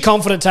 A bit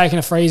confident taking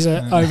a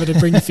freezer over to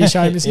bring the fish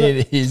home, isn't it?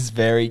 It is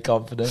very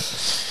confident.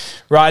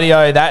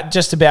 Rightio, that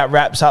just about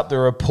wraps up the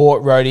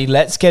report, Rody.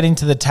 Let's get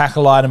into the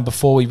tackle item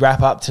before we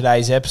wrap up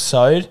today's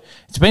episode.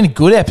 It's been a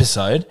good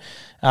episode.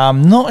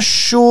 Not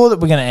sure that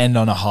we're going to end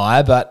on a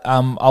high, but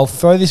I'll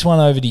throw this one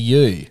over to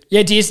you.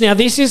 Yeah, Diz. Now,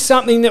 this is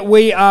something that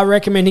we are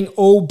recommending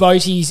all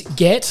boaties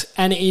get,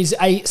 and it is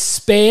a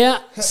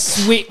spare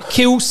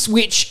kill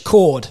switch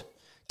cord.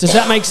 Does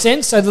that make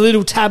sense? So the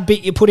little tab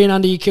bit you put in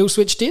under your kill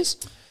switch, Diz?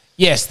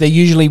 Yes, they're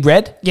usually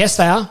red. Yes,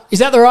 they are. Is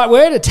that the right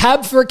word? A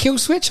tab for a kill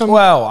switch?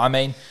 Well, I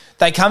mean,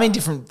 they come in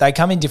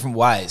different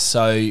ways.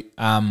 So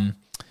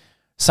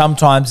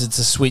sometimes it's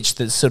a switch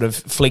that's sort of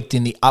flicked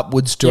in the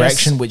upwards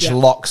direction, which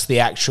locks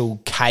the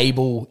actual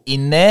cable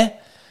in there.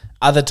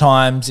 Other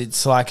times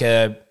it's like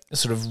a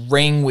sort of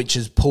ring which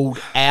is pulled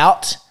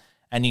out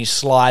and you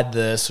slide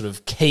the sort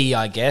of key,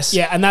 I guess.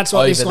 Yeah, and that's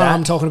what this one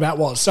I'm talking about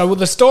was. So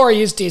the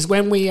story is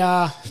when we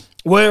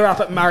were up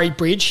at Murray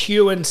Bridge,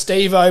 Hugh and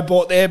Steve-O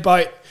bought their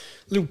boat,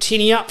 little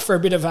tinny up for a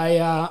bit of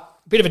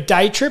a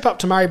day trip up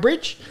to Murray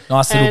Bridge.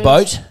 Nice little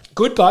boat.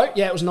 Good boat.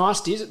 Yeah, it was nice,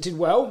 Diz. It did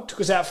well.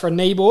 Took us out for a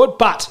kneeboard,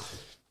 but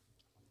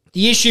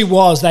the issue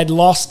was they'd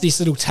lost this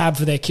little tab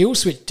for their kill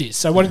switch, Diz.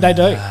 So what did they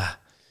do?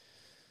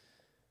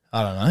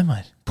 I don't know,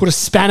 mate. Put a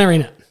spanner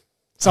in it.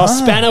 So a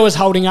spanner was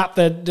holding up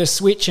the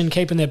switch and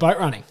keeping their boat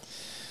running.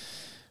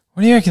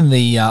 What do you reckon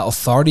the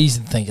authorities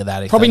would think of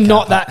that? Probably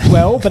not that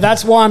well, but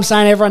that's why I'm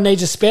saying everyone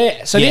needs a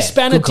spare. So this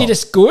spanner did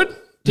us good,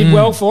 did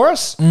well for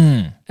us,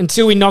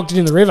 until we knocked it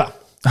in the river.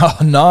 Oh,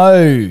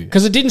 no.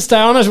 Because it didn't stay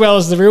on as well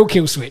as the real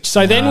kill switch.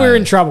 So then we were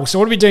in trouble. So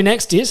what do we do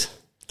next, Diz?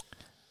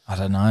 I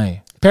don't know.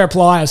 Pair of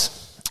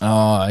pliers.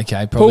 Oh,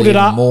 okay. Probably Pulled it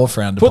up, more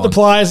frowned put upon. the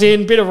pliers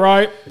in, bit of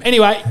rope.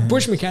 Anyway,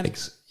 bush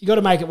mechanics. You got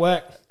to make it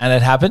work. And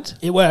it happened?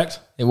 It worked.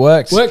 It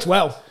worked. Worked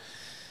well.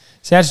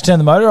 So how'd you turn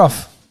the motor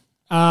off?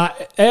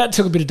 It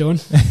took a bit of doing.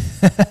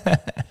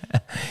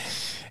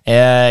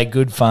 Yeah,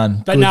 good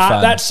fun. But good fun.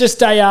 fun. That's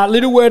just a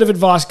little word of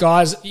advice,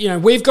 guys. You know,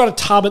 we've got a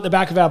tub at the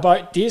back of our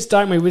boat, Diz,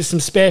 don't we, with some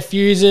spare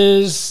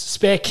fuses,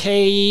 spare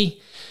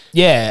key,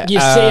 yeah, your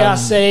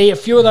CRC, a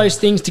few of those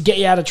things to get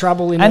you out of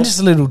trouble and just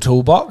a little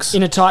toolbox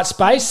in a tight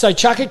space. So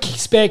chuck a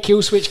spare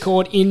kill switch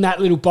cord in that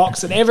little box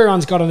that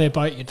everyone's got on their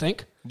boat, you'd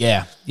think.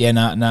 Yeah,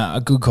 no,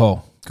 a good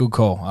call. Good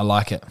call. I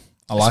like it.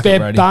 I like Spare it,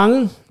 Rody.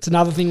 bung. It's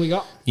another thing we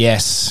got.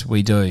 Yes,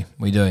 we do.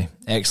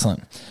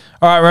 Excellent.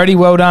 All right, Rody,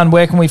 well done.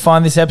 Where can we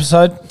find this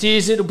episode?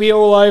 Diz, it'll be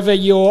all over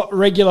your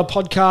regular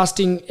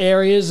podcasting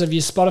areas of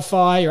your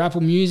Spotify, your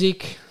Apple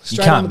Music.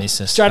 Can't miss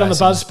us. Straight on the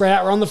basically.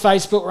 Buzzsprout. We're on the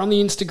Facebook. We're on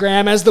the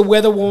Instagram. As the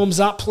weather warms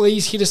up,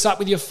 please hit us up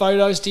with your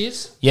photos,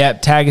 Diz. Yeah,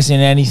 tag us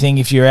in anything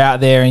if you're out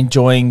there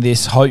enjoying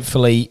this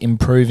hopefully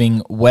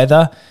improving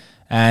weather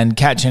and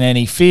catching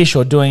any fish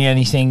or doing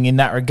anything in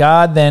that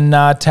regard, then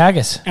tag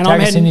us. And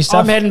tag us in your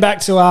stuff. I'm heading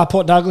back to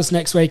Port Douglas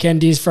next weekend,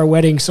 Diz, for a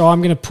wedding. So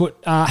I'm going to put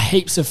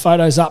heaps of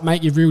photos up,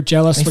 make you real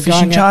jealous. Any We're fishing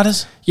going out.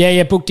 charters?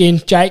 Yeah, booked in.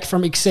 Jake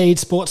from Exceed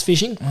Sports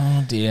Fishing.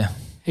 Oh, dear.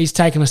 He's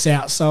taking us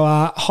out. So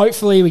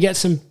hopefully we get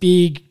some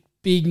big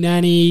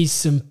nannies,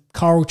 some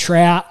coral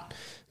trout,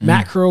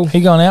 mackerel. Who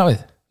you going out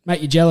with?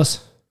 Make you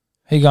jealous.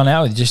 Who you going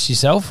out with? Just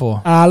yourself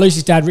or?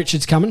 Lucy's dad,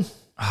 Richard's coming.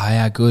 Oh,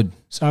 yeah, good.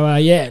 So,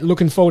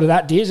 looking forward to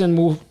that, Diz, and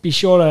we'll be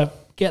sure to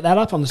get that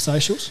up on the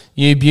socials.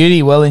 You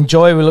beauty. Well,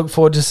 enjoy. We look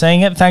forward to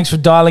seeing it. Thanks for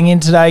dialing in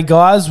today,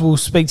 guys. We'll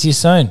speak to you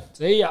soon.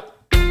 See ya.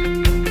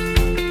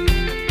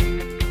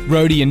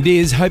 Rody and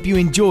Diz hope you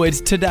enjoyed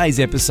today's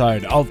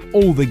episode of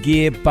All the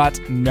Gear But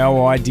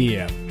No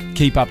Idea.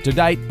 Keep up to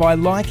date by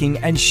liking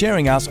and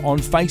sharing us on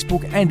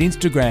Facebook and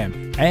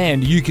Instagram.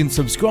 And you can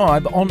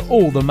subscribe on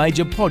all the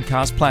major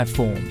podcast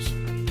platforms.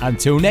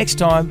 Until next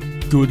time,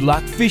 good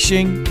luck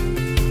fishing.